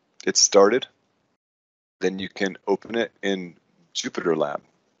started, then you can open it in Jupyter Lab.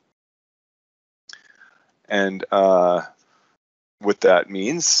 And what that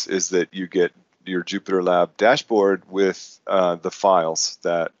means is that you get your Jupyter Lab dashboard with the files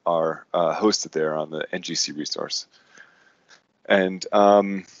that are hosted there on the NGC resource. And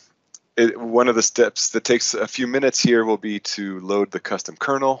one of the steps that takes a few minutes here will be to load the custom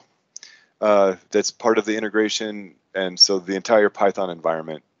kernel that's part of the integration. And so the entire Python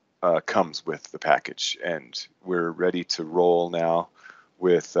environment comes with the package, and we're ready to roll now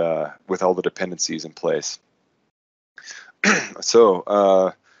with all the dependencies in place.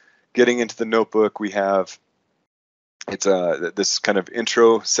 So getting into the notebook, we have this kind of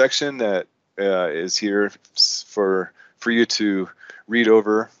intro section that is here for you to read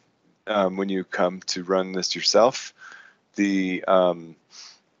over when you come to run this yourself. The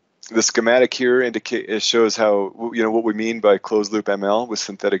schematic here shows how, what we mean by closed loop ML with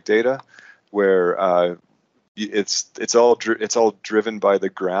synthetic data, where it's all driven by the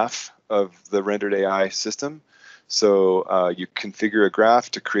graph of the rendered AI system. So you configure a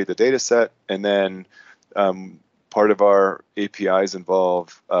graph to create the data set, and then part of our APIs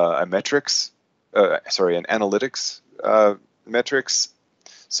involve an analytics metrics.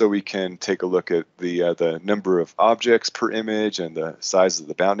 So we can take a look at the number of objects per image and the size of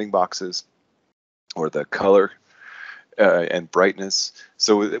the bounding boxes, or the color and brightness.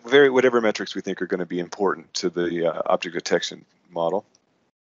 So whatever metrics we think are going to be important to the object detection model.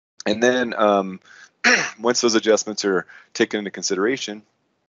 And then once those adjustments are taken into consideration,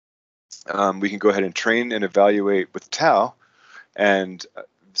 we can go ahead and train and evaluate with TAO and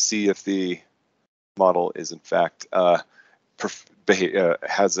see if the model is in fact has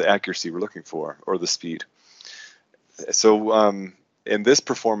the accuracy we're looking for, or the speed. So and this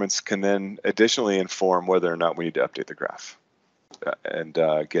performance can then additionally inform whether or not we need to update the graph and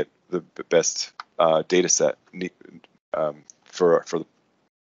get the best data set for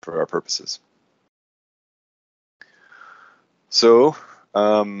our purposes. So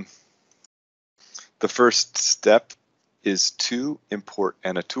the first step is to import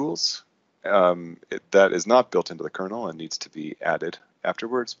annotations. That is not built into the kernel and needs to be added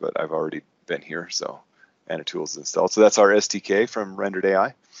afterwards, but I've already been here, so annotations installed. So that's our SDK from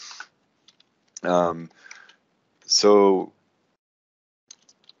Rendered.ai. Once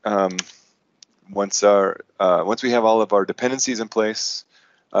we have all of our dependencies in place,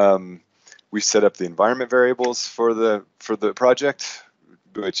 we set up the environment variables for the project,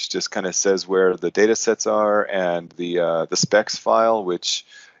 which just kind of says where the data sets are, and the specs file, which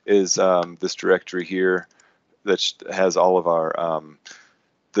is this directory here that has all of our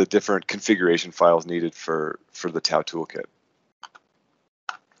the different configuration files needed for the TAO toolkit.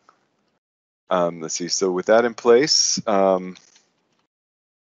 Let's see. So with that in place,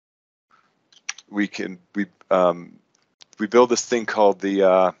 we build this thing called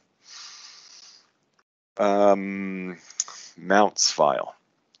the mounts file.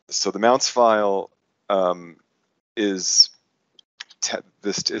 So the mounts file is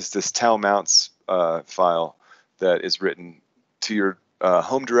this TAO mounts file that is written to your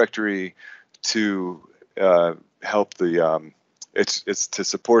home directory to help the it's to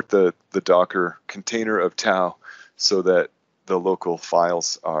support the Docker container of TAO, so that the local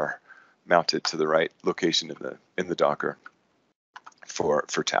files are mounted to the right location in the Docker for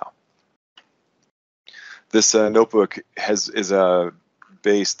TAO. This notebook is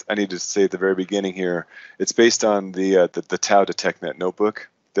based, I need to say at the very beginning here, it's based on the TAO DetectNet notebook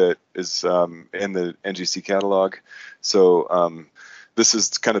that is in the NGC catalog. So this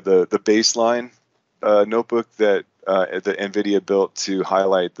is kind of the baseline notebook that NVIDIA built to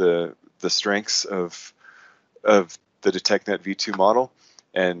highlight the strengths of the DetectNet v2 model,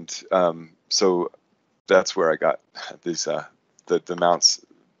 and so that's where I got these the mounts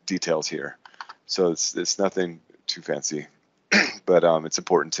details here. So it's nothing too fancy, but it's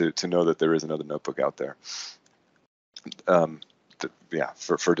important to know that there is another notebook out there. Yeah,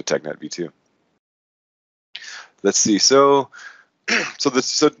 for DetectNet v2. Let's see. So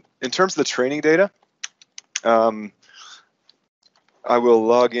in terms of the training data, I will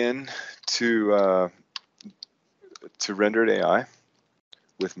log in to Rendered.ai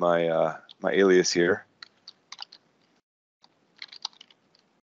with my my alias here.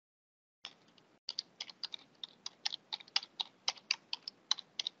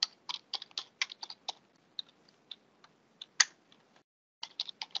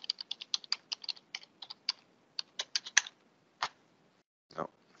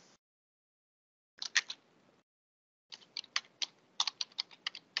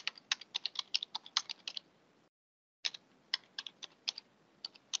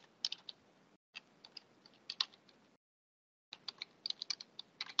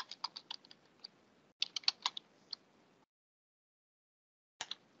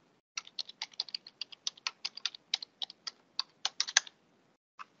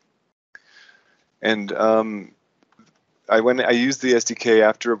 And I used the SDK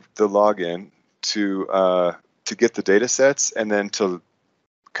after the login to get the data sets, and then to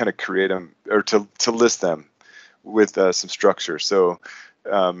kind of create them, or to list them with some structure. So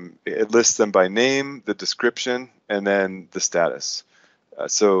it lists them by name, the description, and then the status.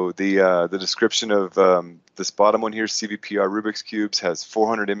 So the description of this bottom one here, CVPR Rubik's Cubes, has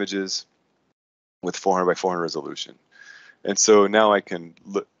 400 images with 400 by 400 resolution. And so now I can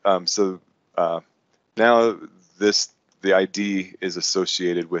now the ID is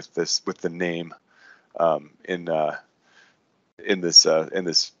associated with the name in this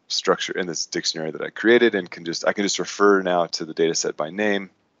structure, in this dictionary that I created, and I can just refer now to the data set by name.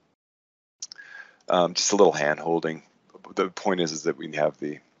 Just a little hand holding. The point is that we have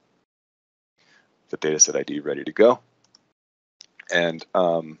the data set ID ready to go. And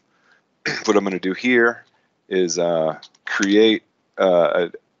what I'm going to do here is create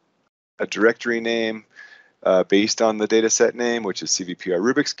a directory name based on the data set name, which is CVPR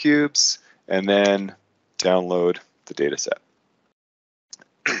Rubik's Cubes, and then download the data set.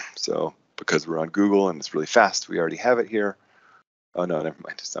 So because we're on Google and it's really fast, we already have it here. Oh no, never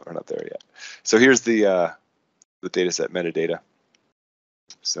mind, we're not there yet. So here's the data set metadata.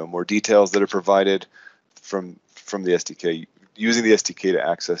 So more details that are provided from the SDK, using the SDK to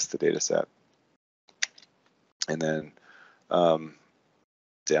access the data set. And then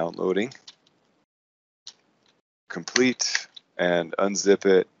downloading complete and unzip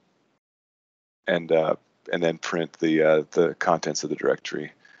it, and then print the contents of the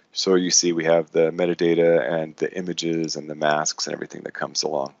directory. So you see we have the metadata and the images and the masks and everything that comes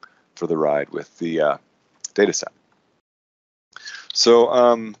along for the ride with the data set.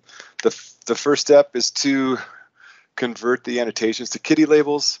 So the first step is to convert the annotations to kitty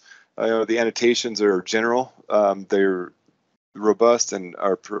labels. The annotations are general. They're robust and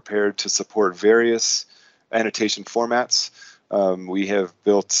are prepared to support various annotation formats. We have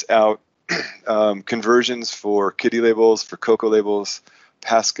built out conversions for kitty labels, for Cocoa labels,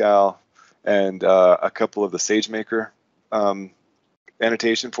 Pascal, and a couple of the SageMaker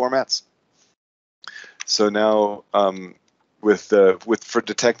annotation formats. So now for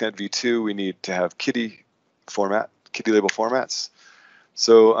DetectNet v2, we need to have kitty label formats.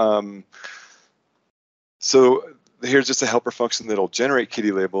 So here's just a helper function that'll generate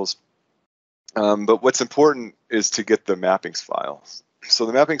kitty labels. But what's important is to get the mappings files. So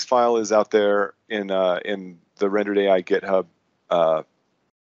the mappings file is out there in the Rendered.ai GitHub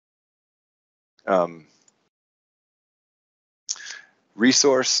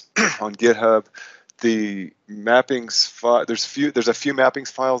resource on GitHub. The mappings file, there's a few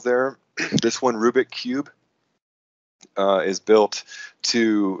mappings files there. This one, Rubik Cube, is built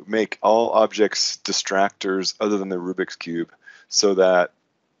to make all objects distractors other than the Rubik's Cube, so that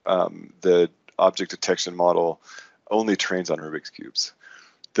the object detection model only trains on Rubik's Cubes.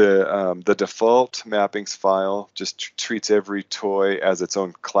 The default mappings file just treats every toy as its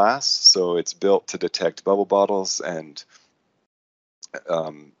own class, so it's built to detect bubble bottles and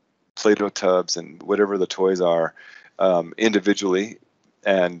Play-Doh tubs and whatever the toys are individually.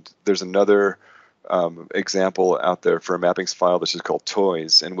 And there's another example out there for a mappings file that's just called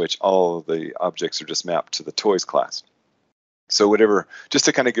toys, in which all of the objects are just mapped to the toys class. So whatever, just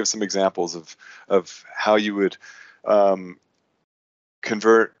to kind of give some examples of how you would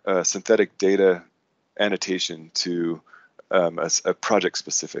convert a synthetic data annotation to a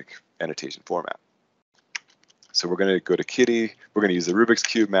project-specific annotation format. So we're going to go to kitty, we're going to use the Rubik's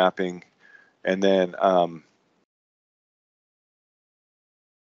Cube mapping, and then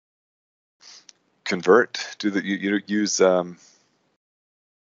convert,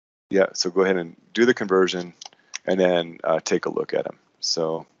 yeah, so go ahead and do the conversion, and then take a look at them.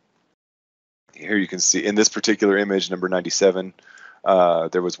 So here you can see in this particular image, number 97,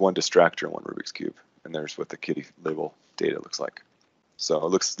 there was one distractor and one Rubik's Cube, and there's what the kitty label data looks like. So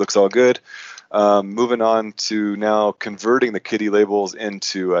it looks all good. Moving on to now converting the kitty labels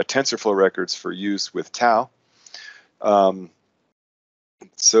into TensorFlow records for use with TAO. Let's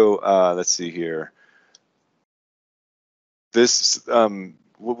see here. This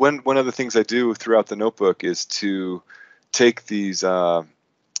one of the things I do throughout the notebook is to take these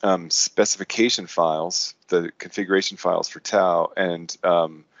specification files, the configuration files for TAO, and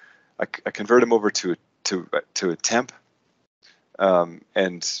I convert them over to a temp.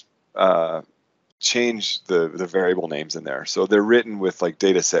 And change the variable names in there. So they're written with like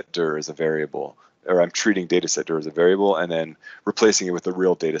dataset dir as a variable, or I'm treating dataset dir as a variable and then replacing it with the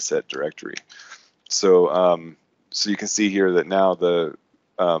real dataset directory. So so you can see here that now the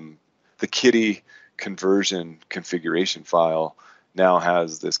kitty conversion configuration file now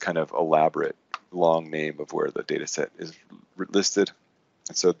has this kind of elaborate long name of where the dataset is listed.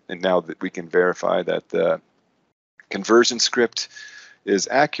 And now that we can verify that the conversion script is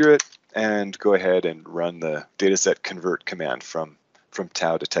accurate, and go ahead and run the dataset convert command from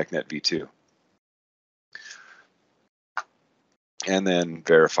TAO DetectNet v2, and then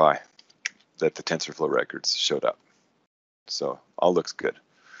verify that the TensorFlow records showed up. So all looks good.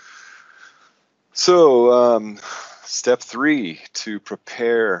 So step 3, to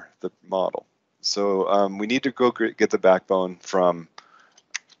prepare the model. So we need to go get the backbone from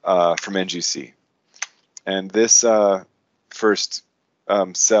NGC. And this first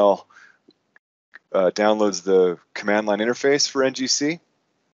cell downloads the command line interface for NGC,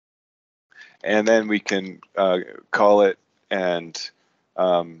 and then we can call it and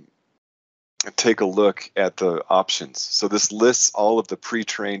take a look at the options. So this lists all of the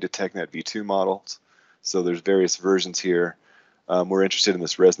pre-trained DetectNet v2 models. So there's various versions here. We're interested in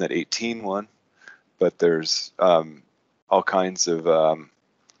this ResNet 18 one, but there's all kinds of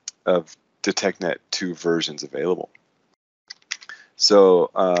DetectNet 2 versions available.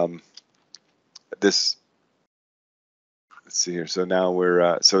 So let's see here. So now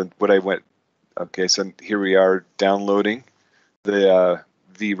we're okay. So here we are downloading the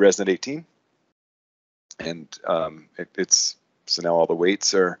VResNet 18, and so now all the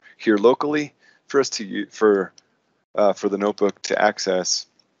weights are here locally for us to use for the notebook to access.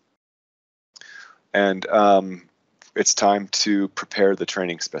 And it's time to prepare the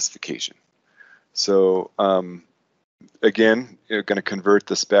training specification. So again, you're going to convert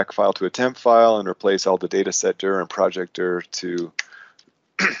the spec file to a temp file and replace all the dataset dir and project dir to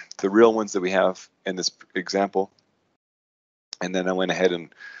the real ones that we have in this example. And then I went ahead and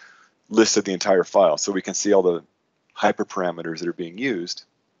listed the entire file so we can see all the hyperparameters that are being used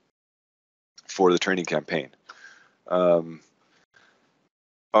for the training campaign. I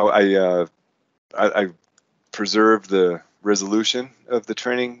preserved the resolution of the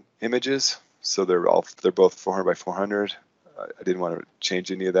training images, so they're both 400 by 400. I didn't want to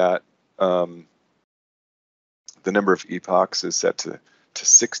change any of that. The number of epochs is set to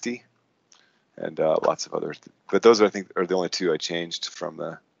 60, and lots of others. But those I think are the only two I changed from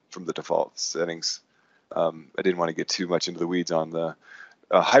the default settings. I didn't want to get too much into the weeds on the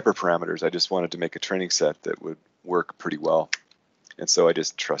hyperparameters. I just wanted to make a training set that would work pretty well. And so I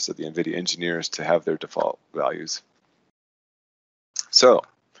just trusted the NVIDIA engineers to have their default values. So,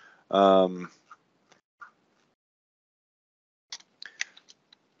 so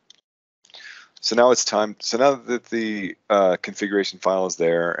now it's time. So now that the configuration file is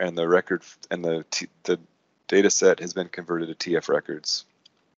there and the record and the data set has been converted to TF records,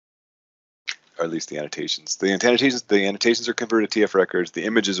 or at least the annotations. The annotations are converted to TF records. The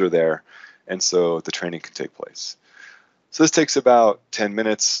images are there, and so the training can take place. So this takes about 10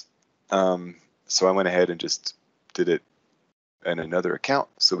 minutes. So I went ahead and just did it in another account,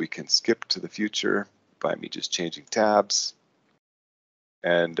 so we can skip to the future by me just changing tabs.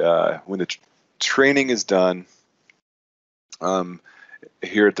 And when the training is done,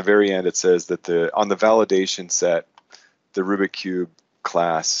 here at the very end it says that on the validation set, the Rubik Cube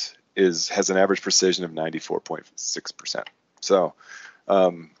class has an average precision of 94.6%. So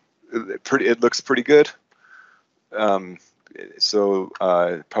it looks pretty good. So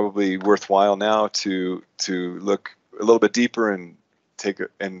probably worthwhile now to look a little bit deeper and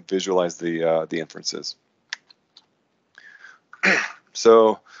and visualize the inferences.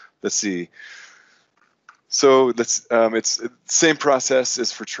 So let's see. So it's the same process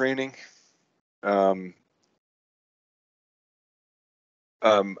as for training. I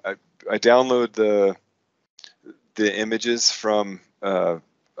download the images from a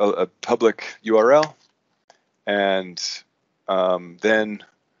public URL, and then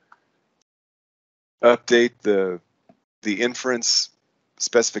update the inference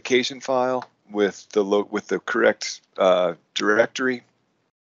specification file with the correct directory.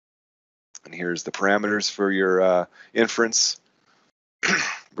 And here's the parameters for your inference.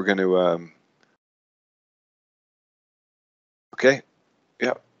 We're going to okay,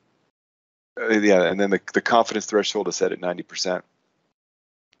 yeah, yeah, and then the confidence threshold is set at 90%,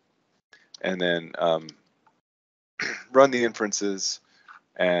 and then run the inferences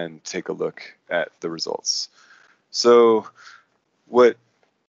and take a look at the results. So what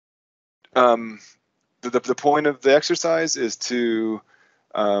the point of the exercise is to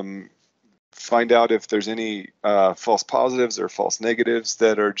find out if there's any false positives or false negatives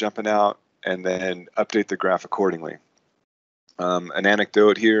that are jumping out, and then update the graph accordingly. An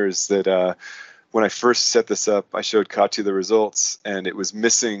anecdote here is that when I first set this up, I showed Katya the results, and it was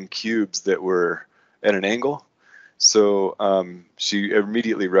missing cubes that were at an angle. So she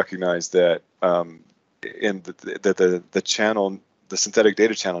immediately recognized that the channel, the synthetic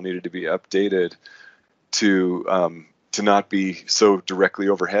data channel, needed to be updated to not be so directly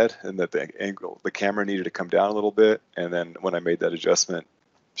overhead, and that the camera needed to come down a little bit. And then when I made that adjustment,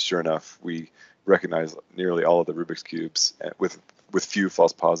 sure enough, we recognized nearly all of the Rubik's cubes with few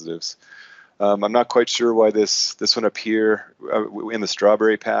false positives. I'm not quite sure why this one up here in the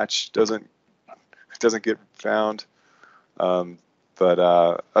strawberry patch doesn't get found.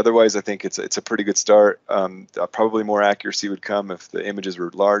 But otherwise, I think it's a pretty good start. Probably more accuracy would come if the images were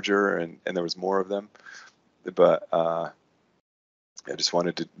larger and there was more of them. But I just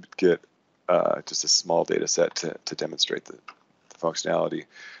wanted to get just a small data set to demonstrate the functionality.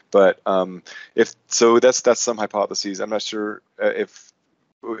 But if so, that's some hypotheses. I'm not sure if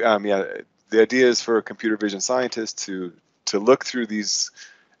yeah. The idea is for a computer vision scientist to look through these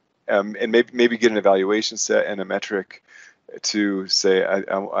and maybe get an evaluation set and a metric to say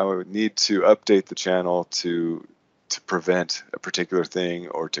I would need to update the channel to prevent a particular thing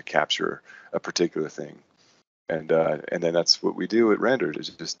or to capture a particular thing, and then that's what we do at Rendered, is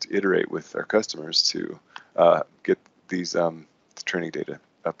just iterate with our customers to get these training data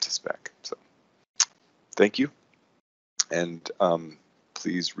up to spec. So thank you, and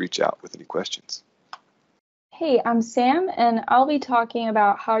please reach out with any questions. Hey, I'm Sam, and I'll be talking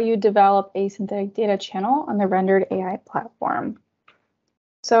about how you develop a synthetic data channel on the Rendered.ai platform.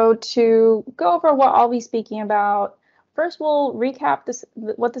 So to go over what I'll be speaking about, First, we'll recap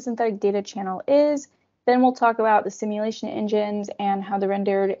what the synthetic data channel is. Then we'll talk about the simulation engines and how the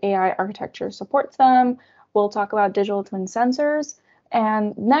rendered AI architecture supports them. We'll talk about digital twin sensors.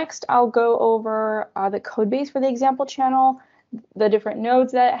 And next, I'll go over the code base for the example channel, the different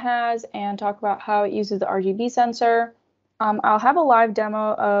nodes that it has, and talk about how it uses the RGB sensor. I'll have a live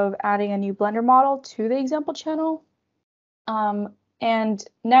demo of adding a new Blender model to the example channel. And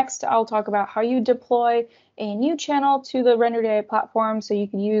next, I'll talk about how you deploy a new channel to the Rendered.ai platform so you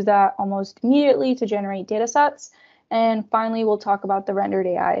can use that almost immediately to generate datasets. And finally, we'll talk about the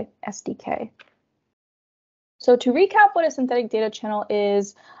Rendered.ai SDK. So to recap what a synthetic data channel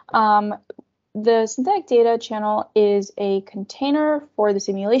is, the synthetic data channel is a container for the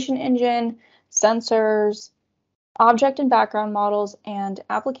simulation engine, sensors, object and background models, and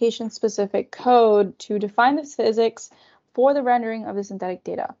application-specific code to define the physics for the rendering of the synthetic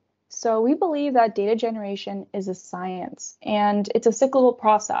data. So we believe that data generation is a science, and it's a cyclical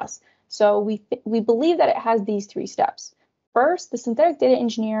process. So we believe that it has these 3 steps. First, the synthetic data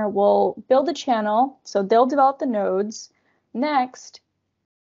engineer will build a channel, so they'll develop the nodes. Next,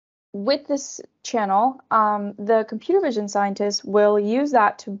 with this channel, the computer vision scientists will use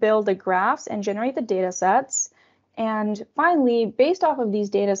that to build the graphs and generate the data sets. And finally, based off of these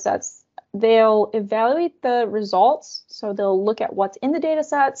data sets, they'll evaluate the results. So they'll look at what's in the data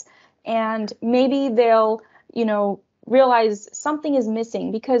sets, and maybe they'll, realize something is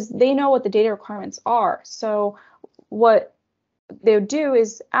missing because they know what the data requirements are. So what they'll do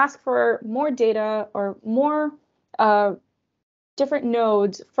is ask for more data or more different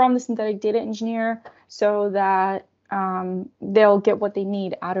nodes from the synthetic data engineer so that they'll get what they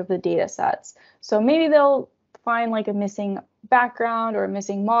need out of the data sets. So maybe they'll find like a missing background or a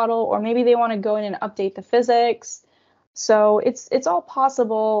missing model, or maybe they want to go in and update the physics. So it's all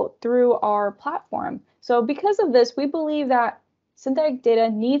possible through our platform. So because of this, we believe that synthetic data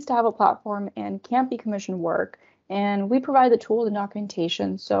needs to have a platform and can't be commissioned work. And we provide the tools and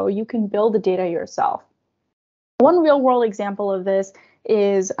documentation so you can build the data yourself. One real-world example of this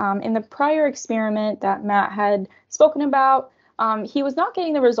is in the prior experiment that Matt had spoken about. He was not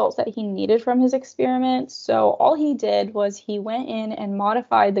getting the results that he needed from his experiment, so all he did was he went in and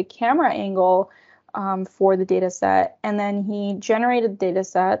modified the camera angle for the data set, and then he generated data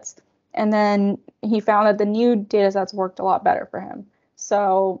sets, and then he found that the new data sets worked a lot better for him.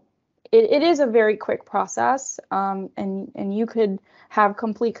 So it is a very quick process, and you could have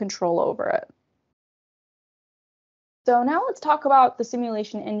complete control over it. So now let's talk about the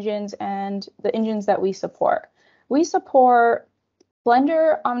simulation engines and the engines that we support. We support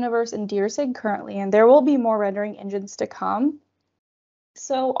Blender, Omniverse, and DeerSig currently, and there will be more rendering engines to come.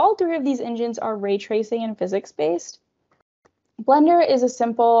 So all 3 of these engines are ray tracing and physics-based. Blender is a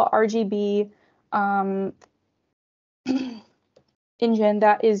simple RGB engine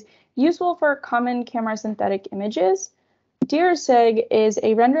that is useful for common camera synthetic images. DeerSig is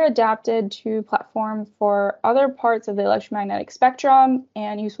a render adapted to platform for other parts of the electromagnetic spectrum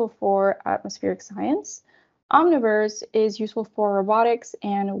and useful for atmospheric science. Omniverse is useful for robotics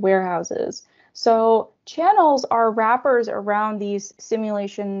and warehouses. So channels are wrappers around these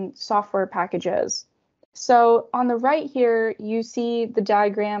simulation software packages. So on the right here, you see the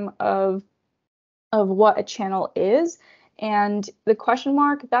diagram of what a channel is, and the question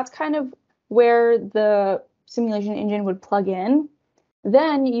mark, that's kind of where the simulation engine would plug in.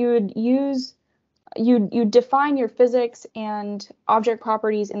 Then you'd define your physics and object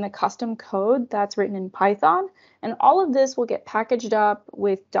properties in the custom code that's written in Python, and all of this will get packaged up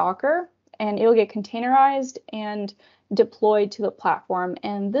with Docker, and it'll get containerized and deployed to the platform.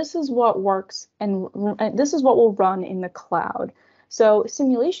 And this is what works, and this is what will run in the cloud. So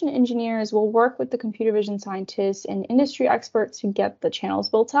simulation engineers will work with the computer vision scientists and industry experts to get the channels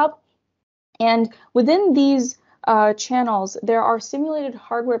built up. And within these channels, there are simulated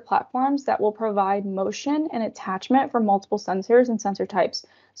hardware platforms that will provide motion and attachment for multiple sensors and sensor types.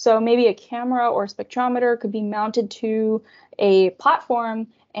 So maybe a camera or a spectrometer could be mounted to a platform,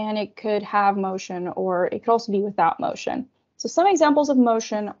 and it could have motion, or it could also be without motion. So some examples of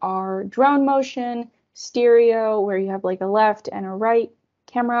motion are drone motion, stereo, where you have like a left and a right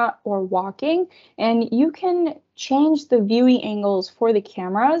camera, or walking. And you can change the viewing angles for the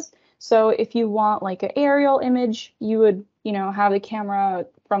cameras. So if you want like an aerial image, you would, have the camera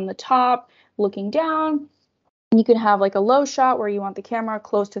from the top looking down. And you could have like a low shot where you want the camera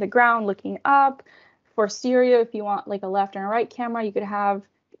close to the ground looking up. For stereo, if you want like a left and a right camera, you could have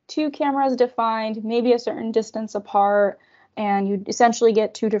 2 cameras defined, maybe a certain distance apart, and you'd essentially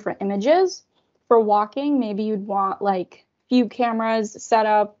get 2 different images. For walking, maybe you'd want like few cameras set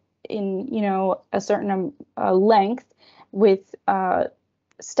up in, a certain length with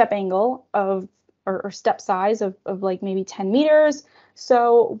step angle of or step size of like maybe 10 meters.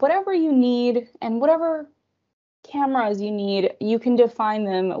 So whatever you need and whatever cameras you need, you can define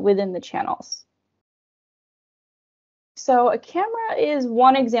them within the channels. So a camera is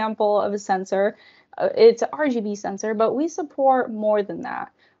one example of a sensor. It's an RGB sensor, but we support more than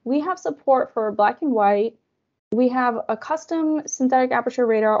that. We have support for black and white. We have a custom synthetic aperture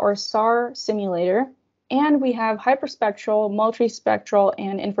radar or SAR simulator, and we have hyperspectral, multispectral,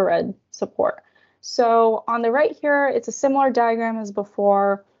 and infrared support. So on the right here, it's a similar diagram as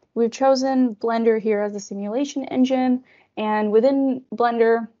before. We've chosen Blender here as the simulation engine, and within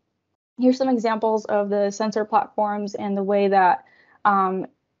Blender, here's some examples of the sensor platforms and the way that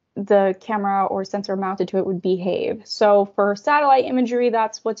the camera or sensor mounted to it would behave. So for satellite imagery,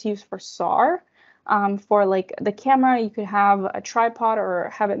 that's what's used for SAR. For like the camera, you could have a tripod or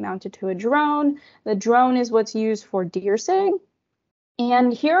have it mounted to a drone. The drone is what's used for deer sig.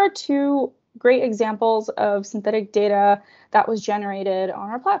 And here are two great examples of synthetic data that was generated on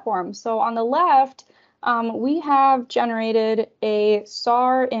our platform. So on the left, we have generated a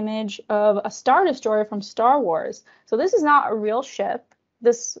SAR image of a Star Destroyer from Star Wars. So this is not a real ship.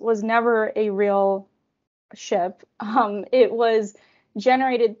 This was never a real ship. It was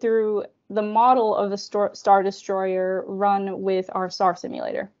generated through the model of the Star Destroyer run with our SAR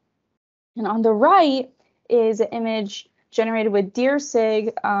simulator. And on the right is an image generated with deer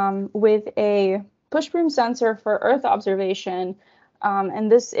sig with a push broom sensor for Earth observation.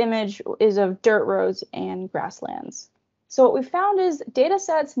 And this image is of dirt roads and grasslands. So what we found is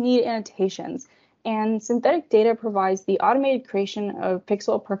datasets need annotations, and synthetic data provides the automated creation of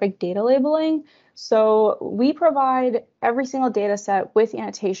pixel perfect data labeling. So we provide every single dataset with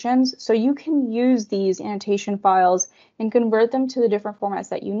annotations, so you can use these annotation files and convert them to the different formats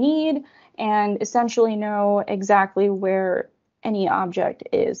that you need, and essentially know exactly where any object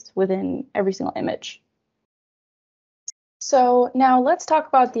is within every single image. So now let's talk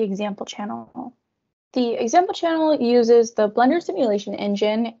about the example channel. The example channel uses the Blender simulation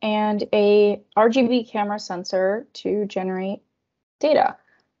engine and a RGB camera sensor to generate data.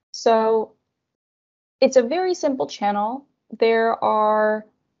 So it's a very simple channel. There are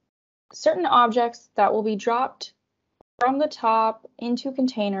certain objects that will be dropped from the top into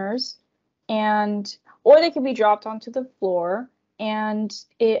containers, or they can be dropped onto the floor, and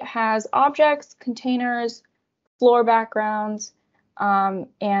it has objects, containers, floor backgrounds,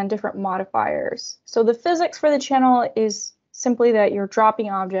 and different modifiers. So the physics for the channel is simply that you're dropping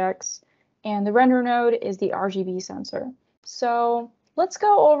objects, and the render node is the RGB sensor. So let's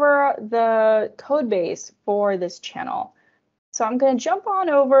go over the code base for this channel. So I'm going to jump on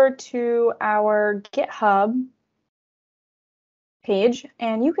over to our GitHub page,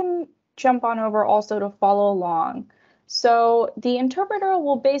 and you can jump on over also to follow along. So the interpreter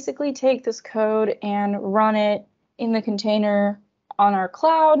will basically take this code and run it in the container on our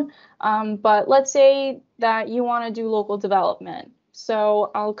cloud, but let's say that you want to do local development.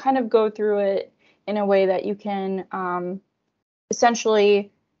 So I'll kind of go through it in a way that you can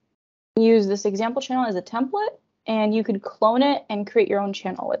essentially use this example channel as a template, and you could clone it and create your own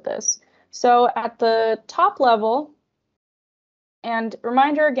channel with this. So at the top level, and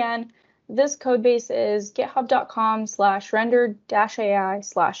reminder again, this code base is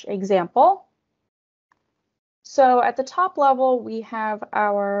github.com/rendered-ai/example. So at the top level, we have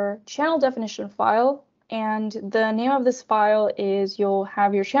our channel definition file, and the name of this file is, you'll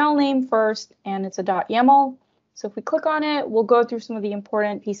have your channel name first, and it's a .yaml. So if we click on it, we'll go through some of the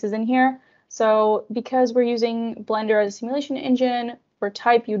important pieces in here. So because we're using Blender as a simulation engine, for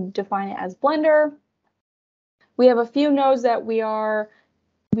type, you define it as Blender. We have a few nodes that we are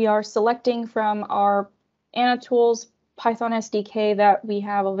selecting from our AnnoTools Python SDK that we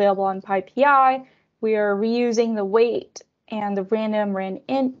have available on PyPI. We are reusing the weight and the random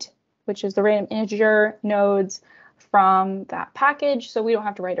int, which is the random integer nodes from that package, so we don't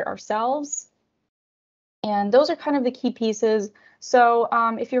have to write it ourselves. And those are kind of the key pieces. So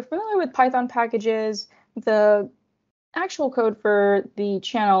if you're familiar with Python packages, the actual code for the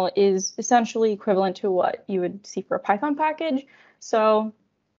channel is essentially equivalent to what you would see for a Python package. So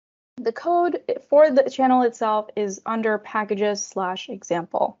the code for the channel itself is under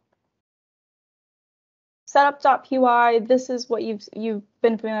packages/example. Setup.py, this is what you've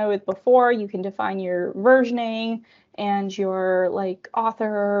been familiar with before. You can define your versioning and your like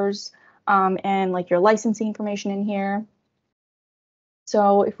authors and like your licensing information in here.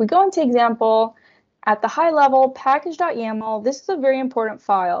 So if we go into example, at the high level, package.yaml, this is a very important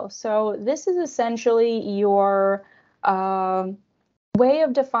file. So this is essentially your, what way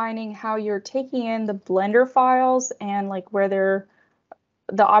of defining how you're taking in the Blender files and like where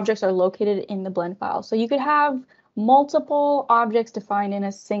the objects are located in the blend file. So you could have multiple objects defined in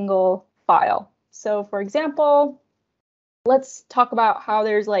a single file. So for example, let's talk about how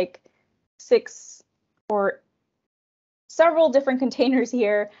there's like 6 or several different containers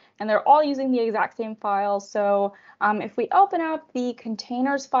here, and they're all using the exact same file. So if we open up the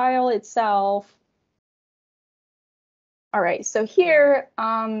containers file itself, all right, so here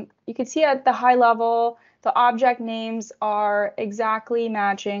you can see at the high level, the object names are exactly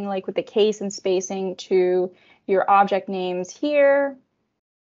matching, like with the case and spacing, to your object names here.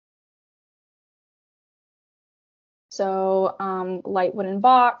 So light wooden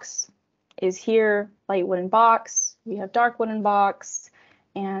box is here, light wooden box. We have dark wooden box,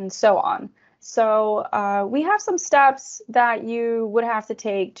 and so on. So we have some steps that you would have to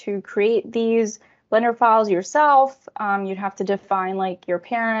take to create these Blender files yourself. You'd have to define like your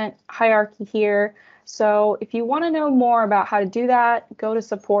parent hierarchy here. So if you want to know more about how to do that, go to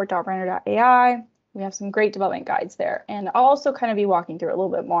support.render.ai. We have some great development guides there. And I'll also kind of be walking through it a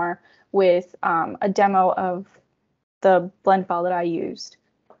little bit more with a demo of the blend file that I used.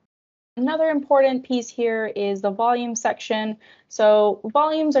 Another important piece here is the volume section. So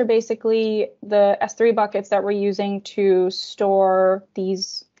volumes are basically the S3 buckets that we're using to store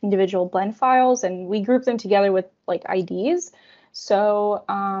these individual blend files, and we group them together with like IDs. So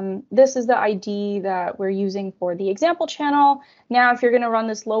this is the ID that we're using for the example channel. Now, if you're going to run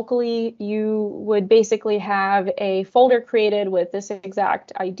this locally, you would basically have a folder created with this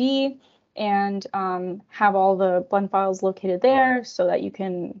exact ID and have all the blend files located there so that you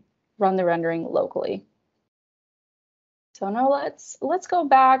can run the rendering locally. So now let's go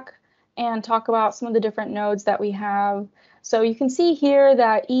back and talk about some of the different nodes that we have. So you can see here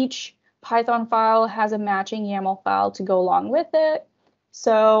that each Python file has a matching YAML file to go along with it.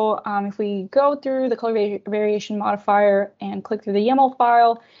 So if we go through the color variation modifier and click through the YAML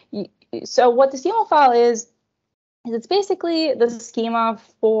file, so what this YAML file is it's basically the schema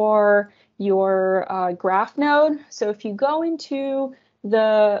for your graph node. So if you go into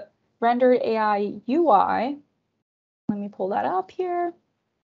the Rendered.ai UI, let me pull that up here.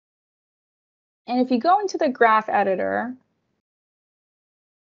 And if you go into the graph editor,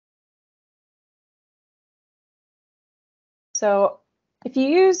 so if you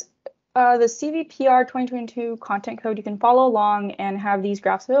use the CVPR2022 content code, you can follow along and have these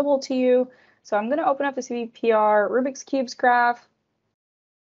graphs available to you. So I'm going to open up the CVPR Rubik's Cubes graph,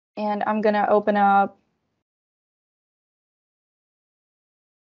 and I'm going to open up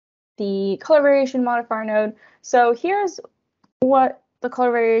the color variation modifier node. So here's what the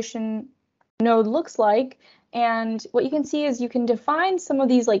color variation node looks like. And what you can see is you can define some of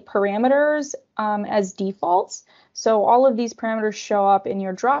these like parameters as defaults. So all of these parameters show up in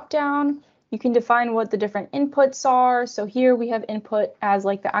your dropdown. You can define what the different inputs are. So here we have input as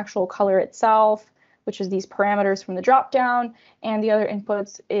like the actual color itself, which is these parameters from the dropdown. And the other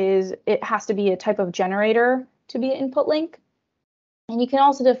inputs is it has to be a type of generator to be an input link. And you can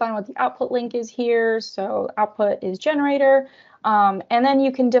also define what the output link is here. So output is generator. And then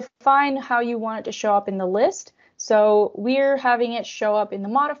you can define how you want it to show up in the list. So we're having it show up in the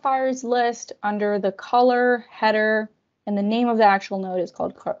modifiers list under the color header, and the name of the actual node is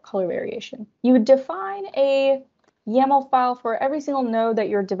called color variation. You would define a YAML file for every single node that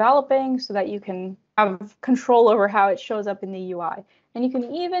you're developing so that you can have control over how it shows up in the UI. And you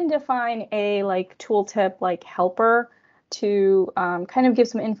can even define a like tooltip like helper to kind of give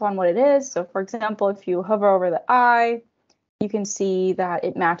some info on what it is. So for example, if you hover over the eye, you can see that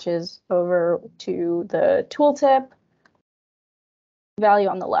it matches over to the tooltip value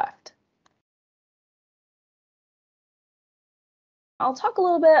on the left. I'll talk a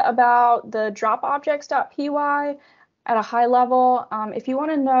little bit about the dropobjects.py at a high level. If you want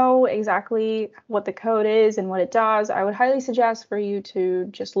to know exactly what the code is and what it does, I would highly suggest for you to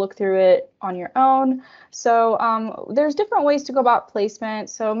just look through it on your own. So there's different ways to go about placement.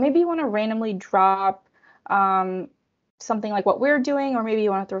 So maybe you want to randomly drop something like what we're doing, or maybe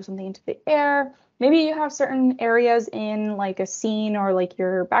you want to throw something into the air. Maybe you have certain areas in like a scene or like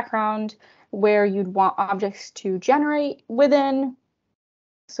your background where you'd want objects to generate within.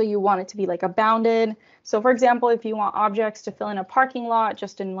 So you want it to be like a bounded. So for example, if you want objects to fill in a parking lot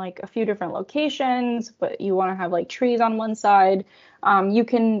just in like a few different locations, but you want to have like trees on one side, you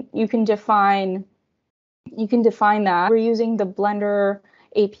can define that. We're using the Blender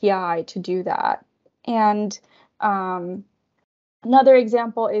API to do that. And Another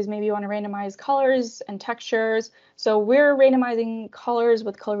example is maybe you want to randomize colors and textures. So we're randomizing colors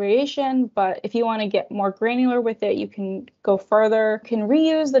with color variation, but if you want to get more granular with it, you can go further. You can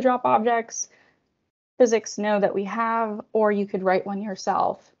reuse the drop objects physics node that we have, or you could write one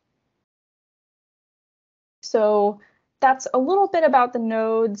yourself. So that's a little bit about the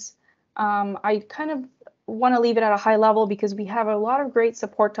nodes. I kind of want to leave it at a high level because we have a lot of great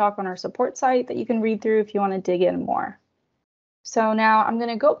support talk on our support site that you can read through if you want to dig in more. So now I'm going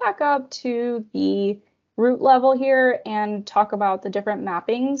to go back up to the root level here and talk about the different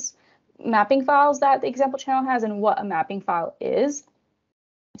mapping files that the example channel has and what a mapping file is.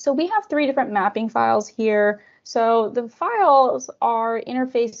 So we have 3 different mapping files here. So the files are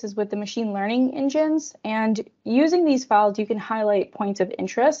interfaces with the machine learning engines, and using these files, you can highlight points of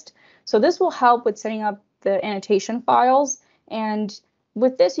interest. So this will help with setting up the annotation files, and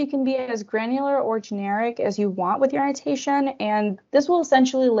with this, you can be as granular or generic as you want with your annotation, and this will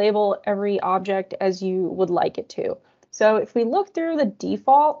essentially label every object as you would like it to. So if we look through the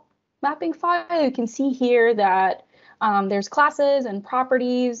default mapping file, you can see here that there's classes and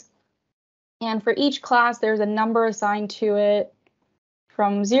properties, and for each class, there's a number assigned to it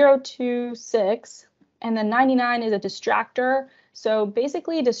from 0 to 6, and then 99 is a distractor. So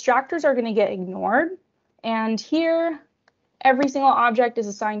basically, distractors are going to get ignored, and here, every single object is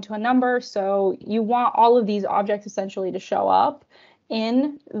assigned to a number, so you want all of these objects essentially to show up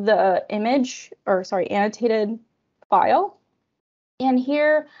in the image, or sorry, annotated file. And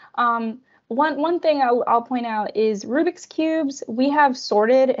here, one thing I'll point out is Rubik's Cubes. We have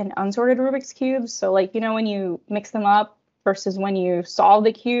sorted and unsorted Rubik's Cubes. So like, you know, when you mix them up versus when you solve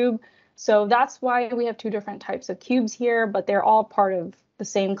the cube. So that's why we have 2 different types of cubes here, but they're all part of the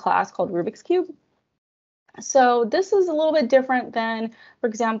same class called Rubik's Cube. So this is a little bit different than, for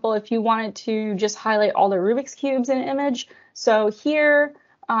example, if you wanted to just highlight all the Rubik's Cubes in an image. So here,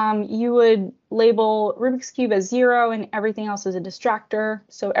 you would label Rubik's Cube as 0 and everything else is a distractor.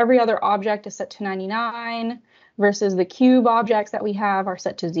 So every other object is set to 99 versus the cube objects that we have are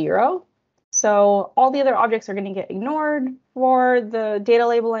set to 0. So all the other objects are going to get ignored for the data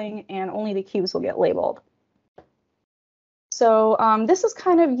labeling and only the cubes will get labeled. So this is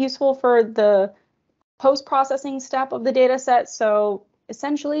kind of useful for the post-processing step of the data set. So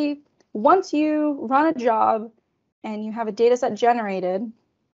essentially, once you run a job and you have a data set generated,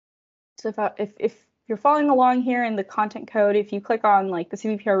 so if you're following along here in the content code, if you click on like the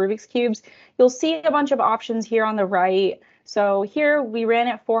CVPR Rubik's Cubes, you'll see a bunch of options here on the right. So here we ran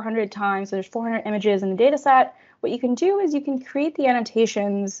it 400 times, so there's 400 images in the data set. What you can do is you can create the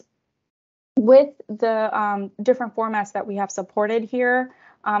annotations with the different formats that we have supported here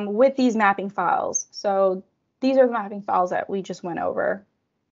with these mapping files. So these are the mapping files that we just went over.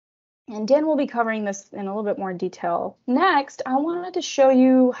 And Dan will be covering this in a little bit more detail. Next, I wanted to show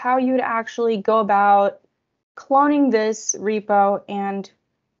you how you'd actually go about cloning this repo and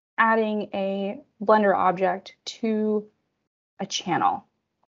adding a Blender object to a channel.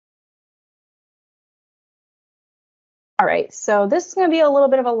 All right, so this is going to be a little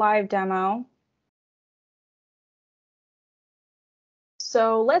bit of a live demo.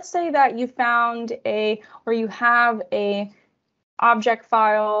 So let's say that you found or you have a object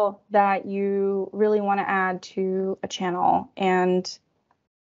file that you really want to add to a channel, and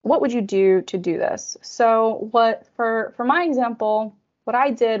what would you do to do this? So for my example, what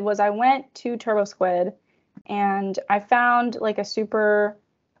I did was I went to TurboSquid and I found like a super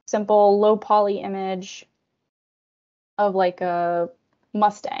simple low poly image of like a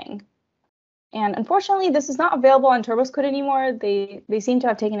Mustang. And unfortunately, this is not available on TurboSquid anymore. They seem to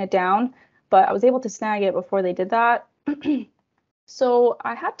have taken it down, but I was able to snag it before they did that. So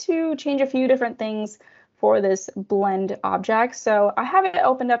I had to change a few different things for this blend object. So I have it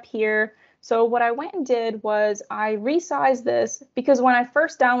opened up here. So what I went and did was I resized this because when I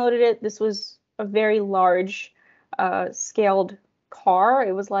first downloaded it, this was a very large scaled car.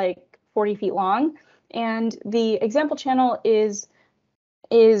 It was like 40 feet long. And the example channel is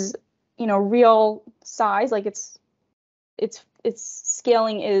real size, like its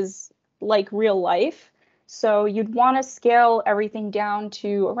scaling is like real life. So you'd want to scale everything down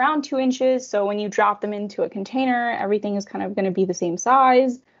to around 2 inches. So when you drop them into a container, everything is kind of going to be the same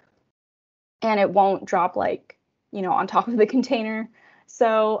size and it won't drop like, on top of the container.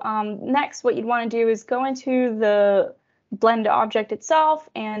 So next, what you'd want to do is go into the blend object itself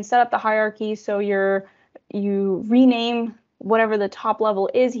and set up the hierarchy. So you rename whatever the top level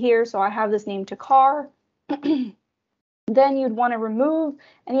is here. So I have this name to car. Then you'd want to remove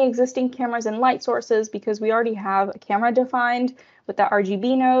any existing cameras and light sources because we already have a camera defined with that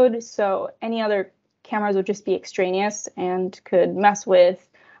RGB node. So any other cameras would just be extraneous and could mess with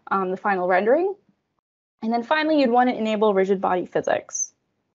the final rendering. And then finally, you'd want to enable rigid body physics.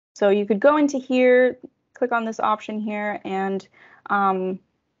 So you could go into here, click on this option here, and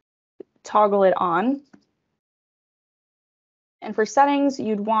toggle it on. And for settings,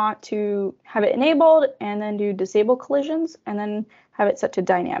 you'd want to have it enabled and then do disable collisions and then have it set to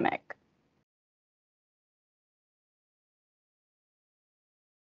dynamic.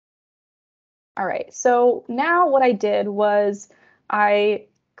 All right, so now what I did was I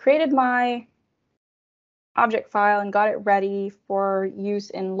created my object file and got it ready for use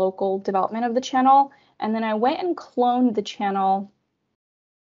in local development of the channel. And then I went and cloned the channel.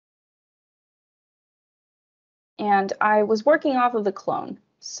 And I was working off of the clone.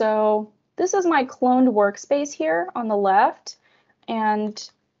 So this is my cloned workspace here on the left. And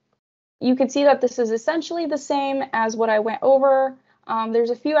you can see that this is essentially the same as what I went over. There's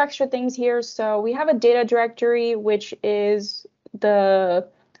a few extra things here. So we have a data directory, which is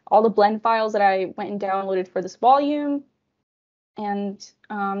all the blend files that I went and downloaded for this volume. And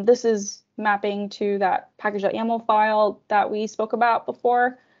this is mapping to that package.yaml file that we spoke about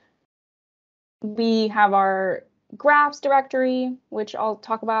before. We have our graphs directory, which I'll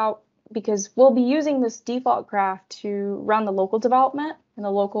talk about because we'll be using this default graph to run the local development and the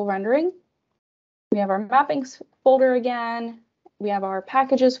local rendering. We have our mappings folder again. We have our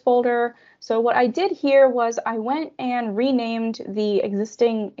packages folder. So what I did here was I went and renamed the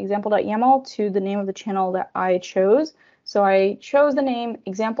existing example.yaml to the name of the channel that I chose. So I chose the name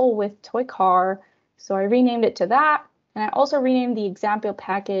example with toy car. So I renamed it to that. And I also renamed the example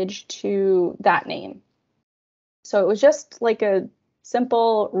package to that name. So it was just like a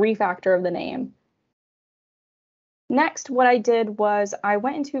simple refactor of the name. Next, what I did was I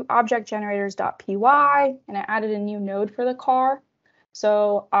went into objectgenerators.py and I added a new node for the car.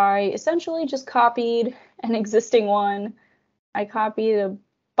 So I essentially just copied an existing one. I copied a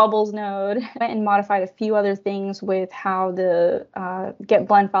bubbles node, went and modified a few other things with how the get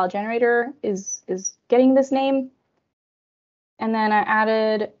blend file generator is getting this name. And then I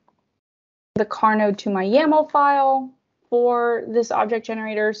added the car node to my YAML file for this object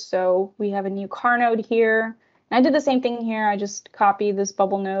generator. So we have a new car node here. And I did the same thing here. I just copied this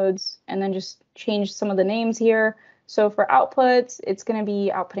bubble nodes and then just changed some of the names here. So for outputs, it's going to be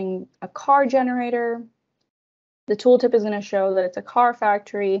outputting a car generator. The tooltip is going to show that it's a car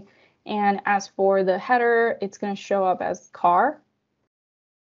factory. And as for the header, it's going to show up as car.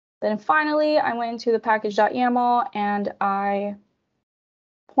 Then finally, I went into the package.yaml and I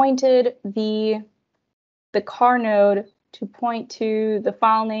pointed the car node to point to the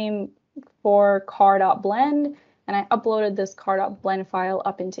file name for car.blend, and I uploaded this car.blend file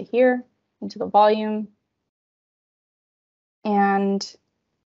up into here, into the volume. And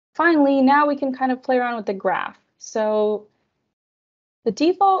finally, now we can kind of play around with the graph. So the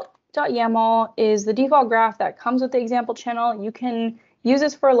default.yaml is the default graph that comes with the example channel. You can use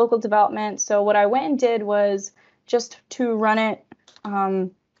this for local development. So what I went and did was just to run it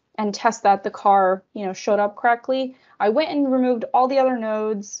and test that the car, showed up correctly. I went and removed all the other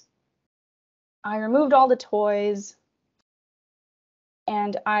nodes. I removed all the toys.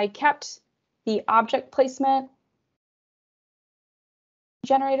 And I kept the object placement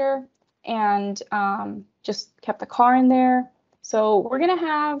generator and just kept the car in there. So we're going to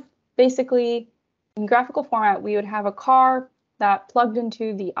have basically in graphical format, we would have a car that plugged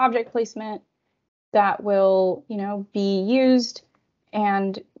into the object placement that will, be used,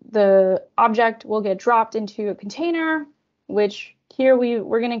 and the object will get dropped into a container, which here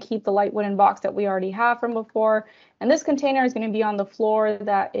we're going to keep the light wooden box that we already have from before. And this container is going to be on the floor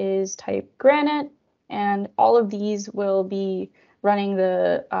that is type granite. And all of these will be running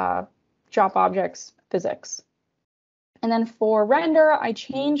the drop objects physics. And then for render, I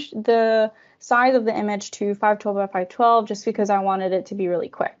changed the size of the image to 512 by 512 just because I wanted it to be really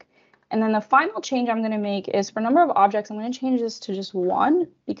quick. And then the final change I'm going to make is for number of objects, I'm going to change this to just one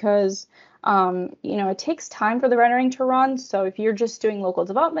because, it takes time for the rendering to run. So if you're just doing local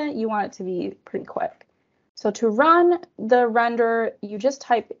development, you want it to be pretty quick. So to run the render, you just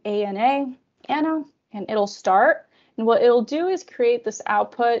type ANA, and it'll start. And what it'll do is create this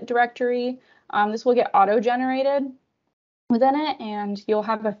output directory. This will get auto-generated within it, and you'll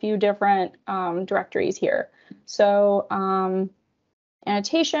have a few different directories here. So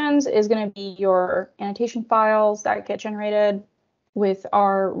annotations is going to be your annotation files that get generated with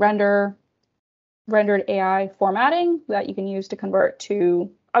our rendered AI formatting that you can use to convert to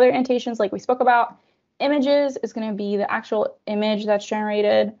other annotations like we spoke about. Images is going to be the actual image that's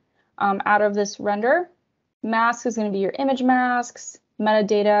generated out of this render. Masks is going to be your image masks.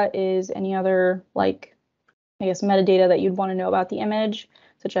 metadata is any other, like, I guess, metadata that you'd want to know about the image,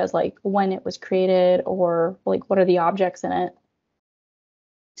 such as like when it was created or like what are the objects in it.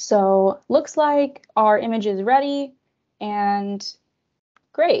 So looks like our image is ready, and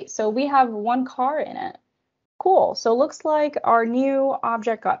great. So we have one car in it. Cool. So looks like our new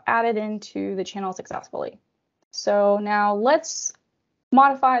object got added into the channel successfully. So now let's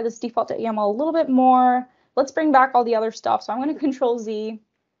modify this default.yaml a little bit more. Let's bring back all the other stuff. So I'm going to Control Z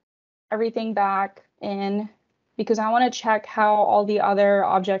everything back in, because I want to check how all the other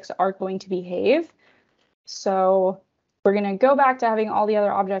objects are going to behave. So we're going to go back to having all the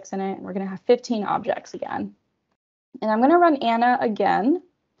other objects in it. We're going to have 15 objects again. And I'm going to run Anna again.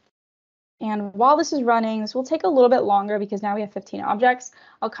 And while this is running, this will take a little bit longer because now we have 15 objects.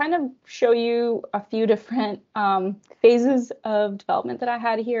 I'll kind of show you a few different phases of development that I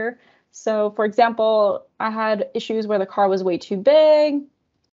had here. So for example, I had issues where the car was way too big,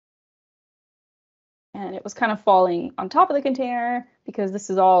 and it was kind of falling on top of the container because this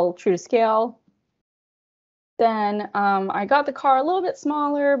is all true to scale. Then I got the car a little bit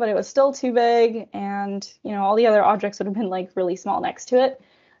smaller, but it was still too big, and all the other objects would have been like really small next to it.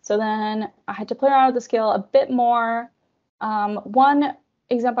 So then I had to play around with the scale a bit more. One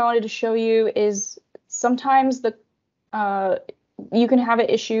example I wanted to show you is sometimes you can have an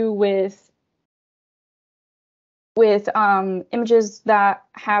issue with images that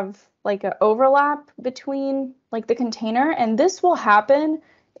have like an overlap between like the container, and this will happen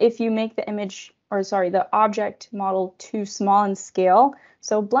if you make the object model too small in scale.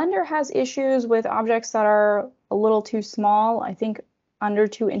 So Blender has issues with objects that are a little too small, I think under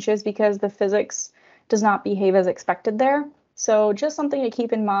 2 inches, because the physics does not behave as expected there. So just something to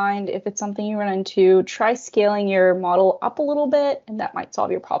keep in mind. If it's something you run into, try scaling your model up a little bit, and that might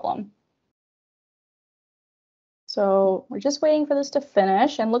solve your problem. So we're just waiting for this to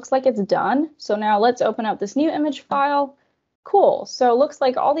finish, and looks like it's done. So now let's open up this new image file. Cool. So it looks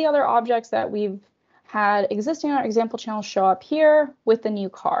like all the other objects that we've had existing on our example channel show up here with the new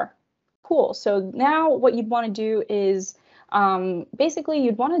car. Cool. So now what you'd want to do is basically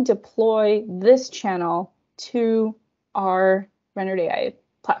you'd want to deploy this channel to our Rendered.ai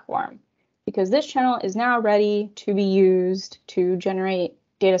platform, because this channel is now ready to be used to generate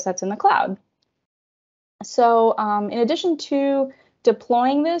datasets in the cloud. So in addition to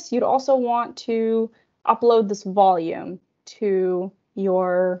deploying this, you'd also want to upload this volume to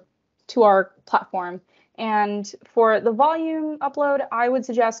our platform. And for the volume upload, I would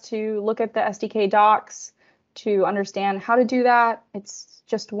suggest to look at the SDK docs to understand how to do that. It's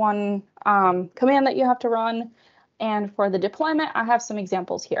just one command that you have to run. And for the deployment, I have some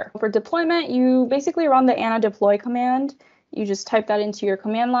examples here. For deployment, you basically run the Anna deploy command. You just type that into your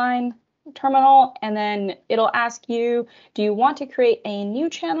command line terminal, and then it'll ask you, do you want to create a new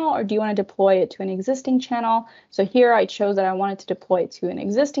channel or do you want to deploy it to an existing channel? So here I chose that I wanted to deploy it to an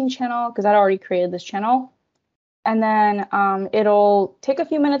existing channel because I'd already created this channel. And then it'll take a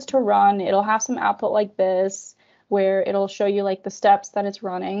few minutes to run. It'll have some output like this, where it'll show you like the steps that it's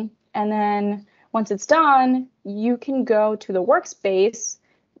running. And then once it's done, you can go to the workspace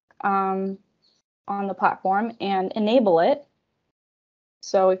on the platform and enable it.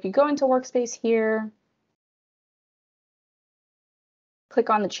 So if you go into workspace here,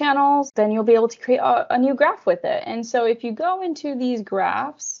 click on the channels, then you'll be able to create a new graph with it. And so if you go into these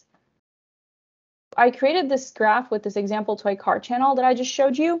graphs, I created this graph with this example toy car channel that I just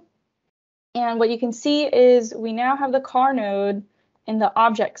showed you. And what you can see is we now have the car node in the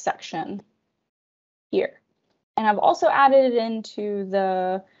object section here. And I've also added it into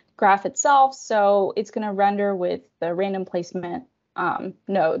the graph itself, so it's going to render with the random placement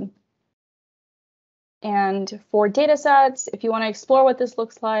node. And for datasets, if you want to explore what this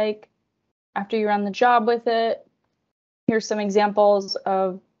looks like after you run the job with it, here's some examples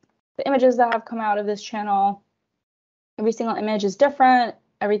of the images that have come out of this channel. Every single image is different,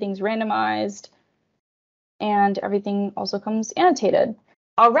 everything's randomized, and everything also comes annotated.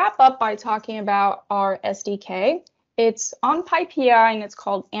 I'll wrap up by talking about our SDK. It's on PyPI and it's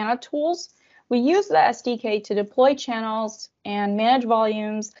called AnnoTools. We use the SDK to deploy channels and manage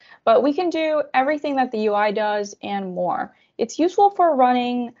volumes, but we can do everything that the UI does and more. It's useful for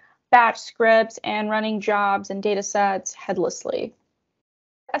running batch scripts and running jobs and datasets headlessly.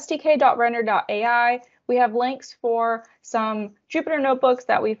 SDK.Rendered.ai, we have links for some Jupyter notebooks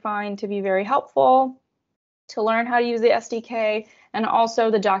that we find to be very helpful to learn how to use the SDK, and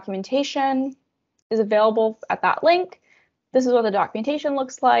also the documentation is available at that link. This is what the documentation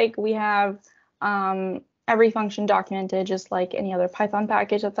looks like. We have every function documented just like any other Python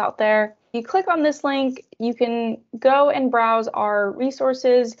package that's out there. You click on this link, you can go and browse our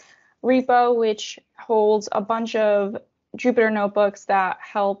resources repo, which holds a bunch of Jupyter notebooks that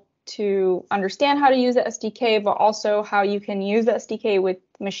help to understand how to use the SDK, but also how you can use the SDK with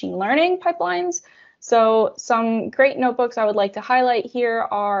machine learning pipelines. So some great notebooks I would like to highlight here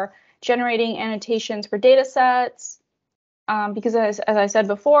are generating annotations for data sets, because as I said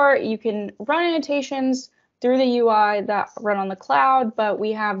before, you can run annotations through the UI that run on the cloud, but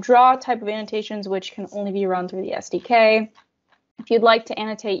we have draw type of annotations which can only be run through the SDK. If you'd like to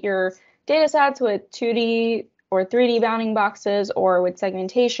annotate your data sets with 2D or 3D bounding boxes or with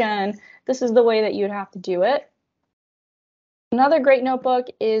segmentation, this is the way that you'd have to do it. Another great notebook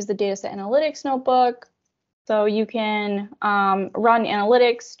is the Dataset Analytics notebook. So you can run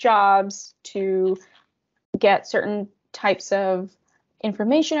analytics jobs to get certain types of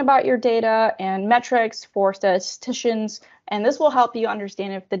information about your data and metrics for statisticians, and this will help you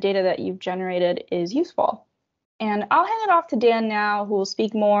understand if the data that you've generated is useful. And I'll hand it off to Dan now, who will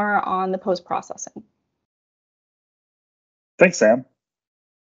speak more on the post-processing. Thanks, Sam.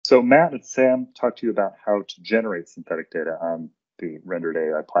 So Matt and Sam talked to you about how to generate synthetic data on the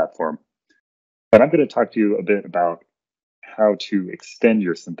Rendered.ai platform. But I'm going to talk to you a bit about how to extend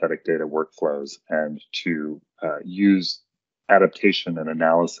your synthetic data workflows and to use adaptation and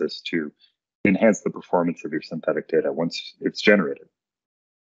analysis to enhance the performance of your synthetic data once it's generated.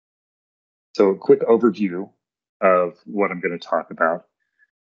 So a quick overview of what I'm going to talk about.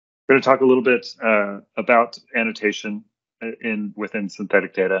 I'm going to talk a little bit about annotation within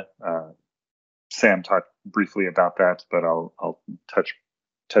synthetic data. Sam talked briefly about that, but I'll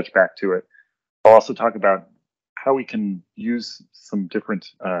touch back to it. I'll also talk about how we can use some different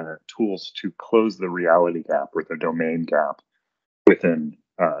tools to close the reality gap or the domain gap within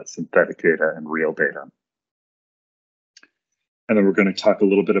synthetic data and real data. And then we're going to talk a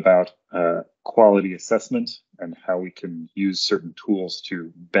little bit about quality assessment and how we can use certain tools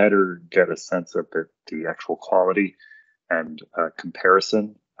to better get a sense of the actual quality and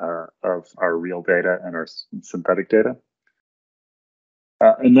comparison of our real data and our synthetic data.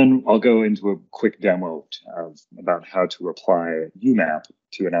 And then I'll go into a quick demo about how to apply UMAP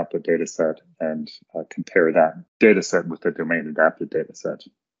to an output data set and compare that data set with the domain adapted data set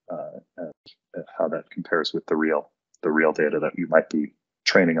and how that compares with the real data that you might be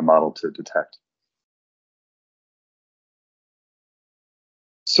training a model to detect.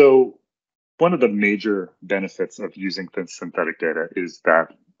 So one of the major benefits of using synthetic data is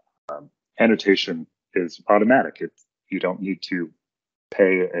that annotation is automatic. You don't need to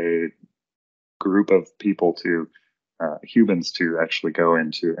pay a group of people humans to actually go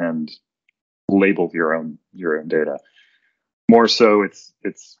into and label your own data. More so, it's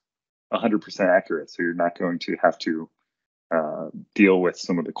 100% accurate. So you're not going to have to deal with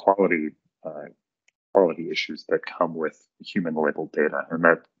some of the quality issues that come with human labeled data, and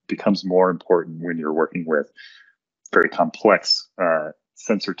that becomes more important when you're working with very complex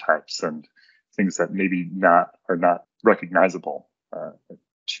sensor types and things that maybe are not recognizable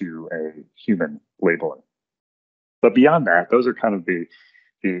to a human labeler. But beyond that, those are kind of the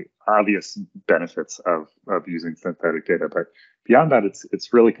obvious benefits of using synthetic data. But beyond that,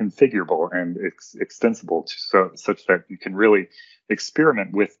 it's really configurable and it's extensible such that you can really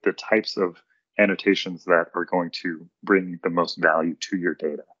experiment with the types of annotations that are going to bring the most value to your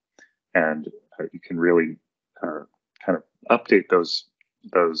data. And you can really kind of update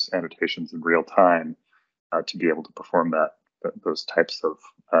those annotations in real time to be able to perform those types of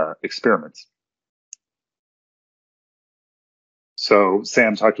experiments. So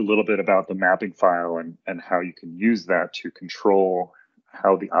Sam talked a little bit about the mapping file and how you can use that to control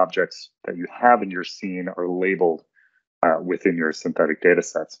how the objects that you have in your scene are labeled within your synthetic data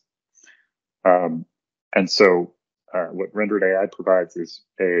sets. And so what Rendered.ai provides is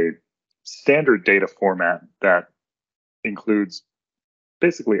a standard data format that includes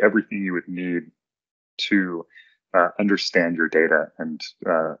basically everything you would need to understand your data and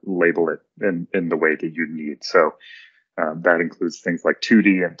label it in the way that you need. So that includes things like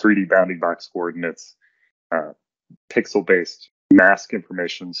 2D and 3D bounding box coordinates, pixel-based mask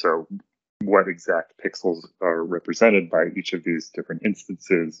information. So what exact pixels are represented by each of these different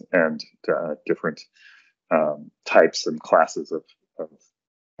instances and different types and classes of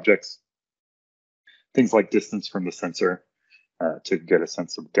objects. Things like distance from the sensor to get a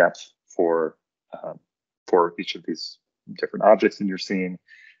sense of depth for each of these different objects in your scene,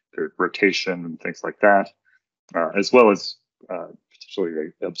 their rotation and things like that, as well as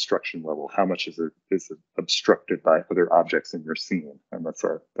potentially the obstruction level. How much is it obstructed by other objects in your scene? And that's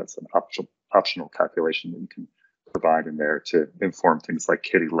an optional calculation that you can provide in there to inform things like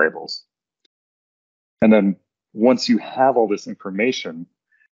kitty labels. And then once you have all this information,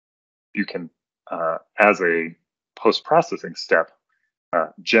 you can, as a post-processing step,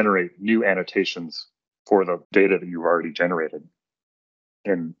 generate new annotations for the data that you've already generated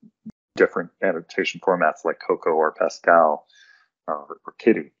in different annotation formats like Cocoa or Pascal or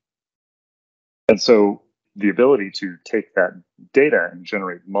Kitty. And so the ability to take that data and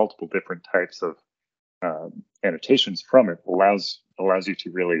generate multiple different types of annotations from it allows you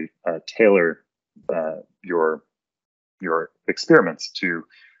to really tailor your experiments to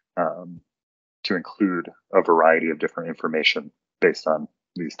include a variety of different information based on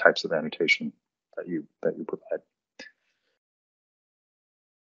these types of annotation that you provide.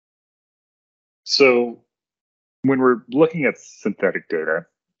 So when we're looking at synthetic data,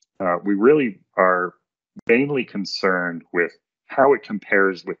 we really are mainly concerned with how it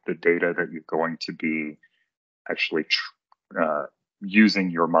compares with the data that you're going to be actually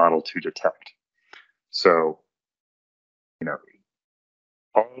using your model to detect. So,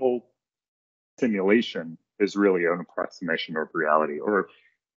 all simulation is really an approximation of reality, or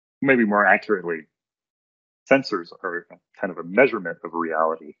maybe more accurately, sensors are kind of a measurement of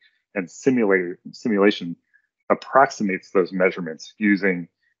reality, and simulation approximates those measurements using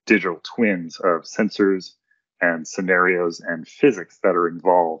digital twins of sensors and scenarios and physics that are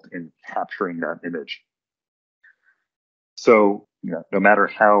involved in capturing that image. So, no matter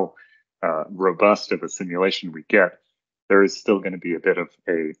how robust of a simulation we get, there is still going to be a bit of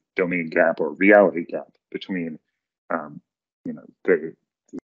a domain gap or reality gap between, the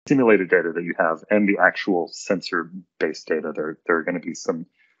simulated data that you have and the actual sensor-based data. There are going to be some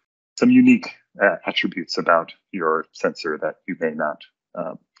unique attributes about your sensor that you may not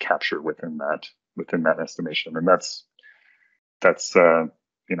capture within that estimation, and that's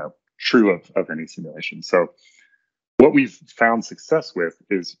true of any simulation. So what we've found success with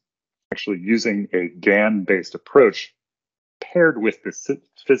is actually using a GAN-based approach paired with the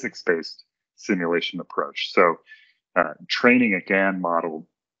physics-based simulation approach. So training a GAN model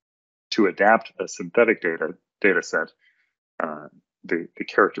to adapt a synthetic data set, the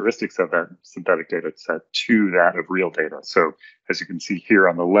characteristics of that synthetic data set to that of real data. So as you can see here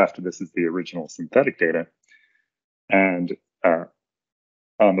on the left, this is the original synthetic data. And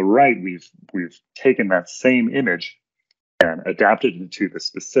on the right, we've taken that same image and adapted it to the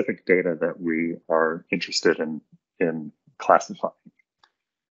specific data that we are interested in classifying.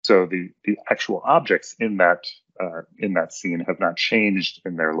 So the actual objects in that scene have not changed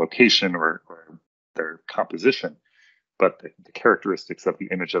in their location or their composition, but the characteristics of the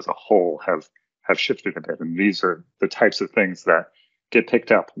image as a whole have shifted a bit. And these are the types of things that get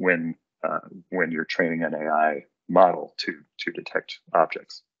picked up when you're training an AI model to detect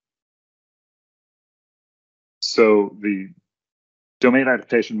objects. So the domain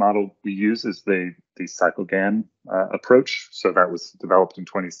adaptation model we use is the CycleGAN approach. So that was developed in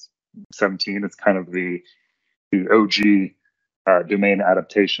 2017. It's kind of the OG domain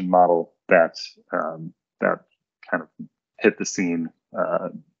adaptation model that kind of hit the scene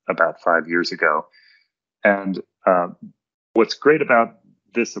about 5 years ago. And what's great about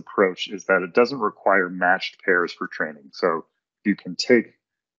this approach is that it doesn't require matched pairs for training. So you can take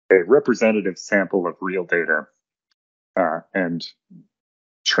a representative sample of real data and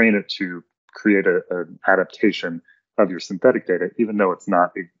train it to create an adaptation of your synthetic data, even though it's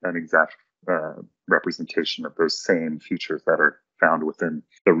not an exact representation of those same features that are found within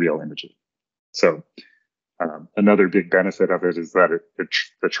the real images. So another big benefit of it is that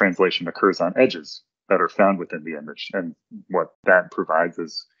the translation occurs on edges that are found within the image. And what that provides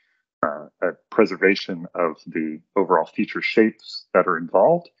is a preservation of the overall feature shapes that are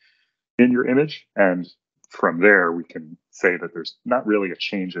involved in your image. And from there, we can say that there's not really a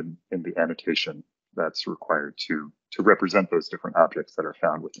change in the annotation that's required to represent those different objects that are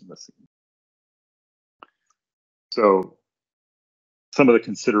found within the scene. So some of the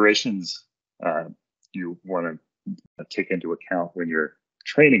considerations you want to take into account when you're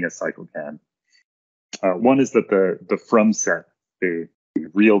training a CycleGAN. One is that the from set, the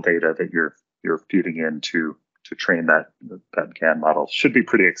real data that you're feeding in to train that GAN model should be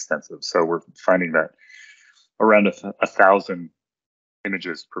pretty extensive. So we're finding that around 1,000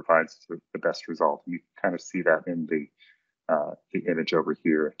 images provides the best result. And you can kind of see that in the image over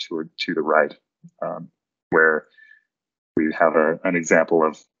here to the right, where we have an example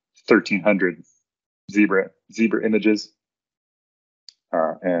of 1,300 zebra images,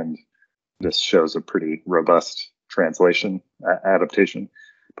 and this shows a pretty robust translation adaptation.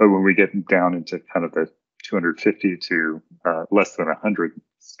 But when we get down into kind of the 250 to less than 100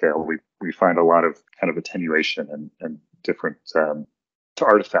 scale, we find a lot of kind of attenuation and different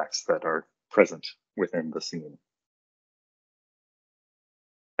artifacts that are present within the scene.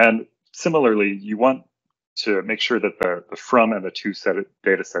 And similarly, you want to make sure that the from and the to set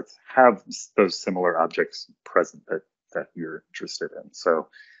data sets have those similar objects present that you're interested in. So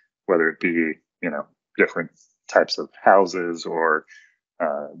whether it be, different types of houses or,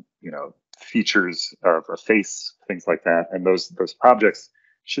 features of a face, things like that. And those objects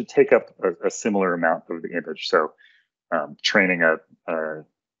should take up a similar amount of the image. So training a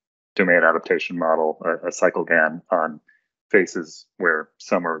domain adaptation model, a cycle GAN on faces where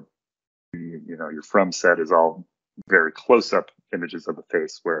some are, your from set is all very close up images of the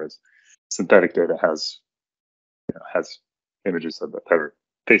face, whereas synthetic data has images of the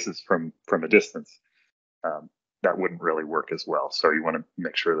faces from a distance. That wouldn't really work as well. So you want to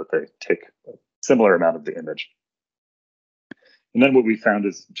make sure that they take a similar amount of the image. And then what we found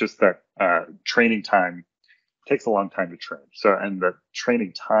is just that training time takes a long time to train. So, and the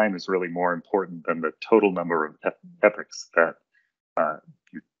training time is really more important than the total number of epochs that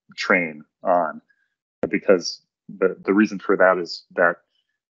you train on, because the reason for that is that,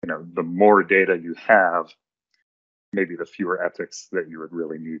 the more data you have, maybe the fewer epochs that you would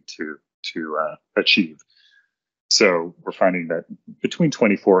really need to achieve. So we're finding that between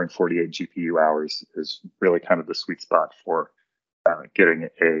 24 and 48 GPU hours is really kind of the sweet spot for getting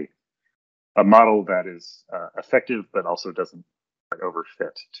a model that is effective, but also doesn't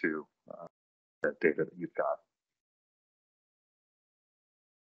overfit to that data that you've got.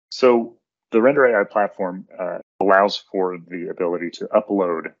 So the Rendered.ai platform allows for the ability to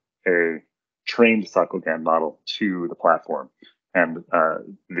upload a trained cycle GAN model to the platform. And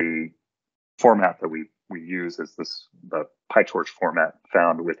the format that we use is the PyTorch format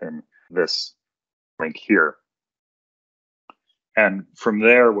found within this link here. And from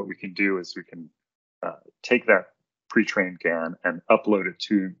there, what we can do is we can take that pre-trained GAN and upload it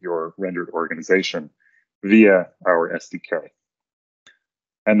to your rendered organization via our SDK.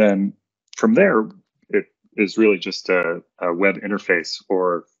 And then from there, it is really just a web interface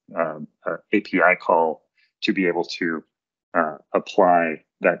or API call to be able to apply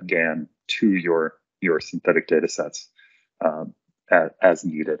that GAN to your synthetic data sets as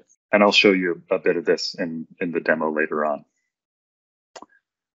needed. And I'll show you a bit of this in the demo later on.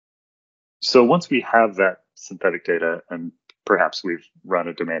 So once we have that synthetic data and perhaps we've run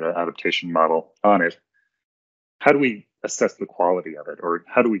a domain adaptation model on it, how do we assess the quality of it, or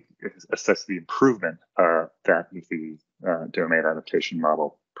how do we assess the improvement that the domain adaptation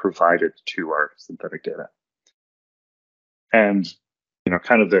model provided to our synthetic data? And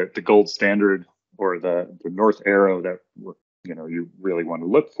kind of the gold standard or the north arrow that you really want to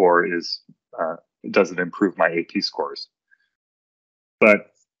look for is does it improve my AP scores? But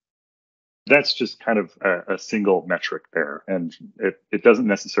that's just kind of a single metric there, and it doesn't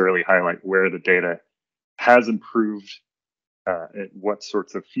necessarily highlight where the data has improved, what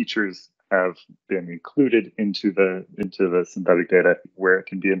sorts of features have been included into the synthetic data, where it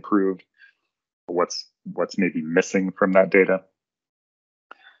can be improved, what's maybe missing from that data.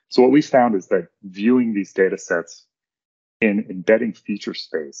 So what we found is that viewing these data sets in embedding feature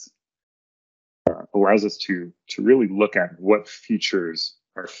space allows us to really look at what features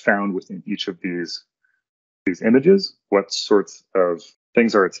are found within each of these images, what sorts of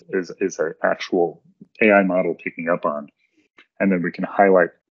things is an actual AI model picking up on. And then we can highlight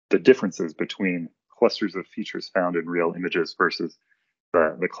the differences between clusters of features found in real images versus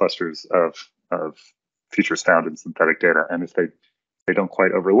the clusters of features found in synthetic data. And if they don't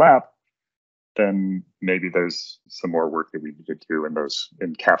quite overlap, then maybe there's some more work that we need to do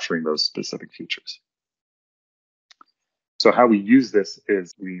in capturing those specific features. So how we use this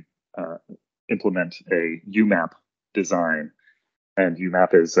is we implement a UMAP design, and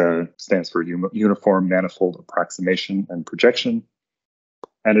UMAP stands for Uniform Manifold Approximation and Projection,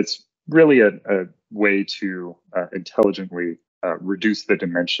 and it's really a way to intelligently reduce the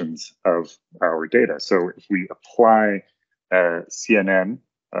dimensions of our data. So if we apply CNN,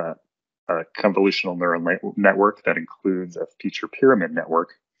 a convolutional neural network that includes a feature pyramid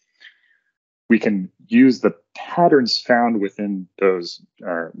network, we can use the patterns found within those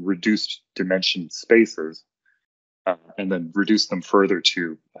reduced dimension spaces and then reduce them further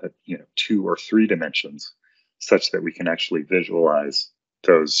to 2 or 3 dimensions, such that we can actually visualize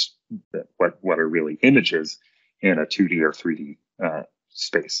those what are really images in a 2D or 3D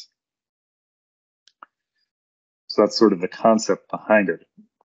space. So that's sort of the concept behind it.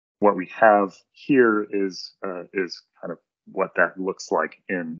 What we have here is kind of what that looks like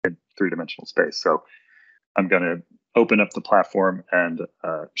in 3-dimensional space. So I'm going to open up the platform and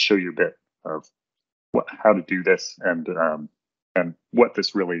show you a bit of how to do this and what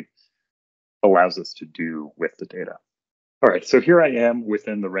this really allows us to do with the data. All right, so here I am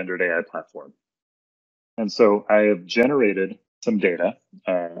within the Rendered AI platform. And so I have generated some data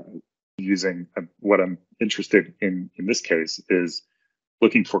using what I'm interested in this case is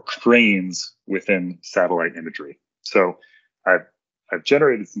looking for cranes within satellite imagery. So I've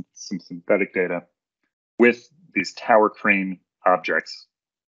generated some synthetic data with these tower crane objects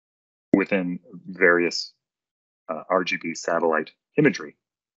within various RGB satellite imagery.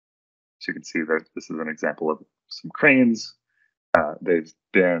 So you can see that this is an example of some cranes. They've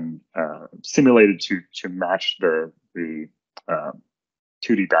been simulated to match the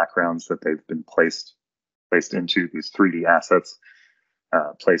 2D backgrounds that they've been placed into these 3D assets,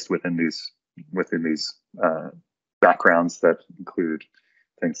 placed within these backgrounds that include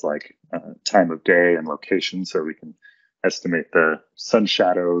things like time of day and location, so we can estimate the sun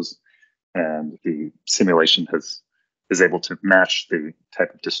shadows, and the simulation is able to match the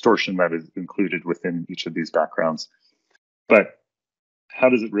type of distortion that is included within each of these backgrounds. But how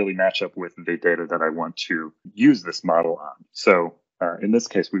does it really match up with the data that I want to use this model on? So in this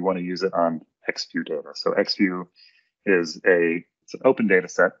case, we want to use it on XView data. So XView is it's an open data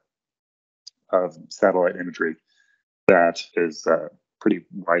set of satellite imagery that is pretty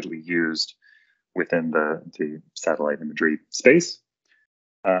widely used within the satellite imagery space.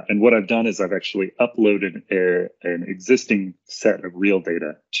 And what I've done is I've actually uploaded an existing set of real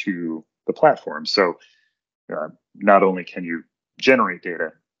data to the platform. So not only can you generate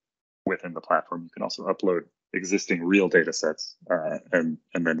data within the platform, you can also upload existing real data sets and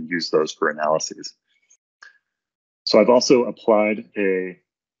then use those for analyses. So I've also applied a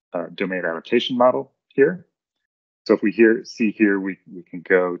domain adaptation model here. So if we see here, we can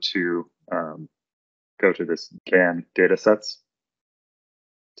go to this GAN datasets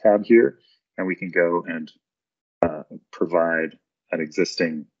tab here, and we can go and provide an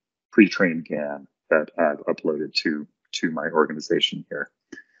existing pre-trained GAN that I've uploaded to my organization here.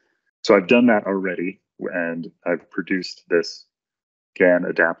 So I've done that already, and I've produced this GAN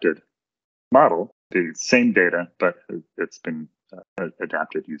adapted model, the same data, but it's been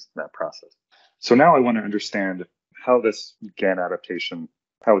adapted using that process. So now I want to understand how this GAN adaptation,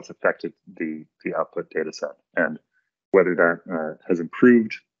 how it's affected the output data set, and whether that has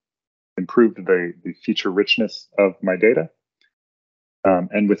improved the feature richness of my data.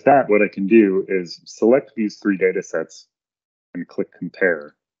 And with that, what I can do is select these 3 data sets and click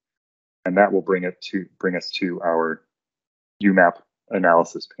compare. And that will bring us to our UMAP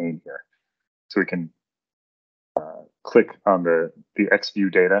analysis pane here. So we can click on the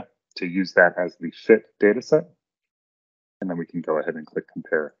XView data to use that as the fit data set. And then we can go ahead and click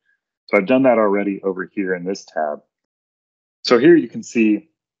compare. So I've done that already over here in this tab. So here you can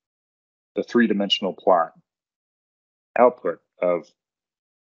see the 3-dimensional plot output of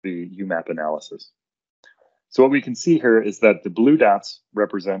the UMAP analysis. So what we can see here is that the blue dots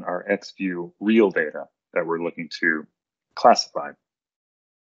represent our XView real data that we're looking to classify.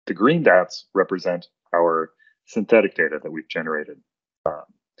 The green dots represent our synthetic data that we've generated.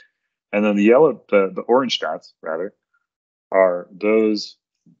 And then the orange dots, rather, are those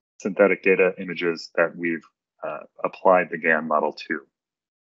synthetic data images that we've applied the GAN model to.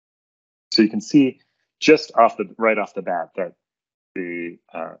 So you can see just right off the bat that the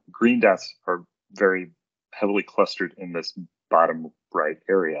green dots are very heavily clustered in this bottom right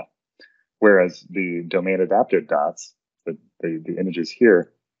area, whereas the domain adapted dots, the images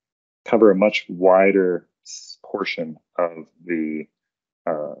here, cover a much wider portion of the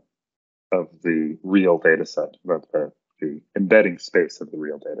real data set, of the embedding space of the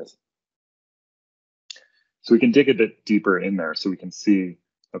real data. So we can dig a bit deeper in there, so we can see,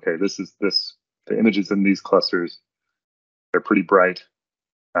 okay, the images in these clusters, they're pretty bright.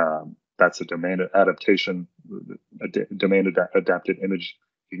 That's a domain adaptation, adapted image.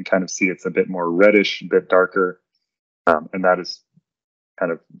 You can kind of see it's a bit more reddish, a bit darker, and that is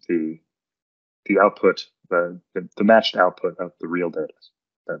kind of the output, the matched output of the real data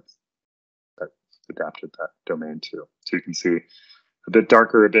that's adapted that domain to. So you can see a bit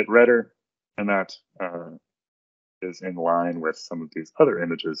darker, a bit redder, and that is in line with some of these other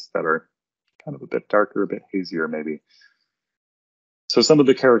images that are kind of a bit darker, a bit hazier maybe. So some of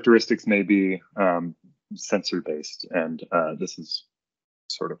the characteristics may be sensor-based, and this is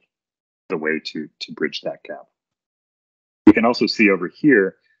sort of the way to bridge that gap. We can also see over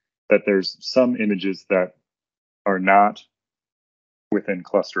here that there's some images that are not within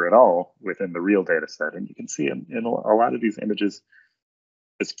cluster at all within the real data set. And you can see in a lot of these images,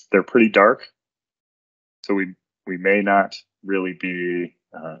 they're pretty dark. So we We may not really be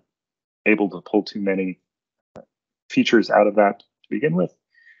able to pull too many features out of that to begin with,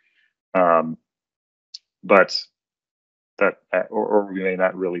 but that, or we may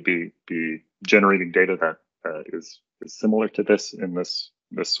not really be generating data that is similar to this in this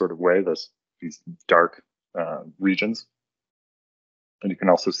sort of way, these dark regions. And you can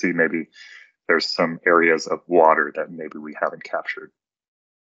also see maybe there's some areas of water that maybe we haven't captured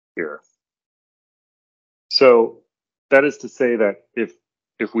here. So that is to say that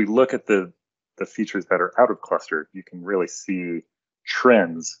if we look at the features that are out of cluster, you can really see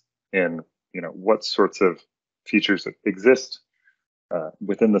trends in what sorts of features exist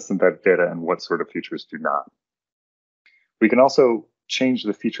within the synthetic data and what sort of features do not. We can also change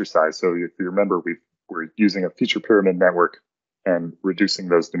the feature size. So if you remember, we're using a feature pyramid network and reducing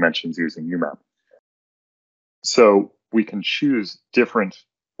those dimensions using UMAP. So we can choose different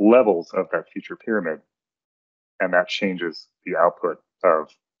levels of that feature pyramid, and that changes the output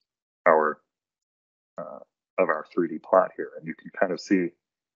of our 3D plot here. And you can kind of see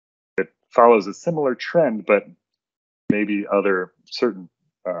it follows a similar trend, but maybe other certain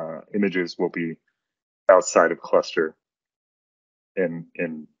images will be outside of cluster in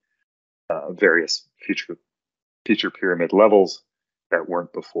various feature pyramid levels that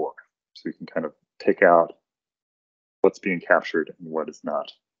weren't before. So you can kind of pick out what's being captured and what is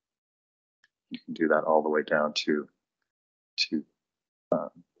not. You can do that all the way down to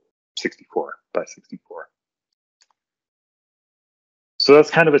 64 by 64. So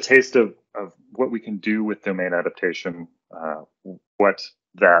that's kind of a taste of what we can do with domain adaptation, what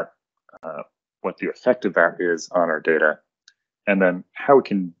the effect of that is on our data, and then how we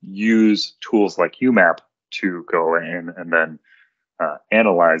can use tools like UMAP to go in and then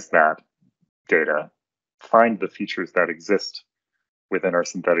analyze that data, find the features that exist within our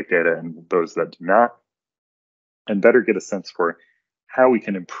synthetic data and those that do not, and better get a sense for how we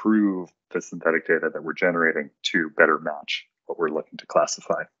can improve the synthetic data that we're generating to better match what we're looking to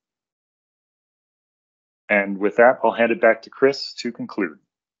classify. And with that, I'll hand it back to Chris to conclude.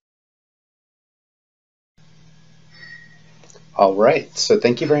 All right, so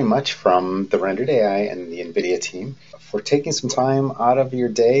thank you very much from the Rendered.ai and the NVIDIA team for taking some time out of your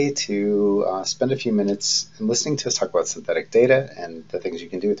day to spend a few minutes and listening to us talk about synthetic data and the things you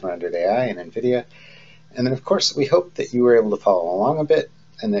can do with Rendered.ai and NVIDIA. And then, of course, we hope that you were able to follow along a bit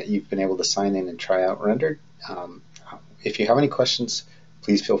and that you've been able to sign in and try out Rendered. If you have any questions,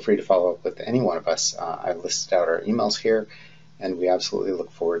 please feel free to follow up with any one of us. I've listed out our emails here, and we absolutely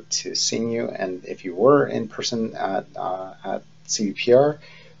look forward to seeing you. And if you were in person at CVPR,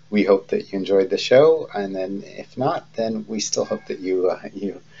 we hope that you enjoyed the show. And then if not, then we still hope that you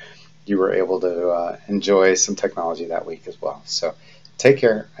were able to enjoy some technology that week as well. So take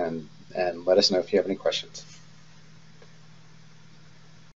care and let us know if you have any questions.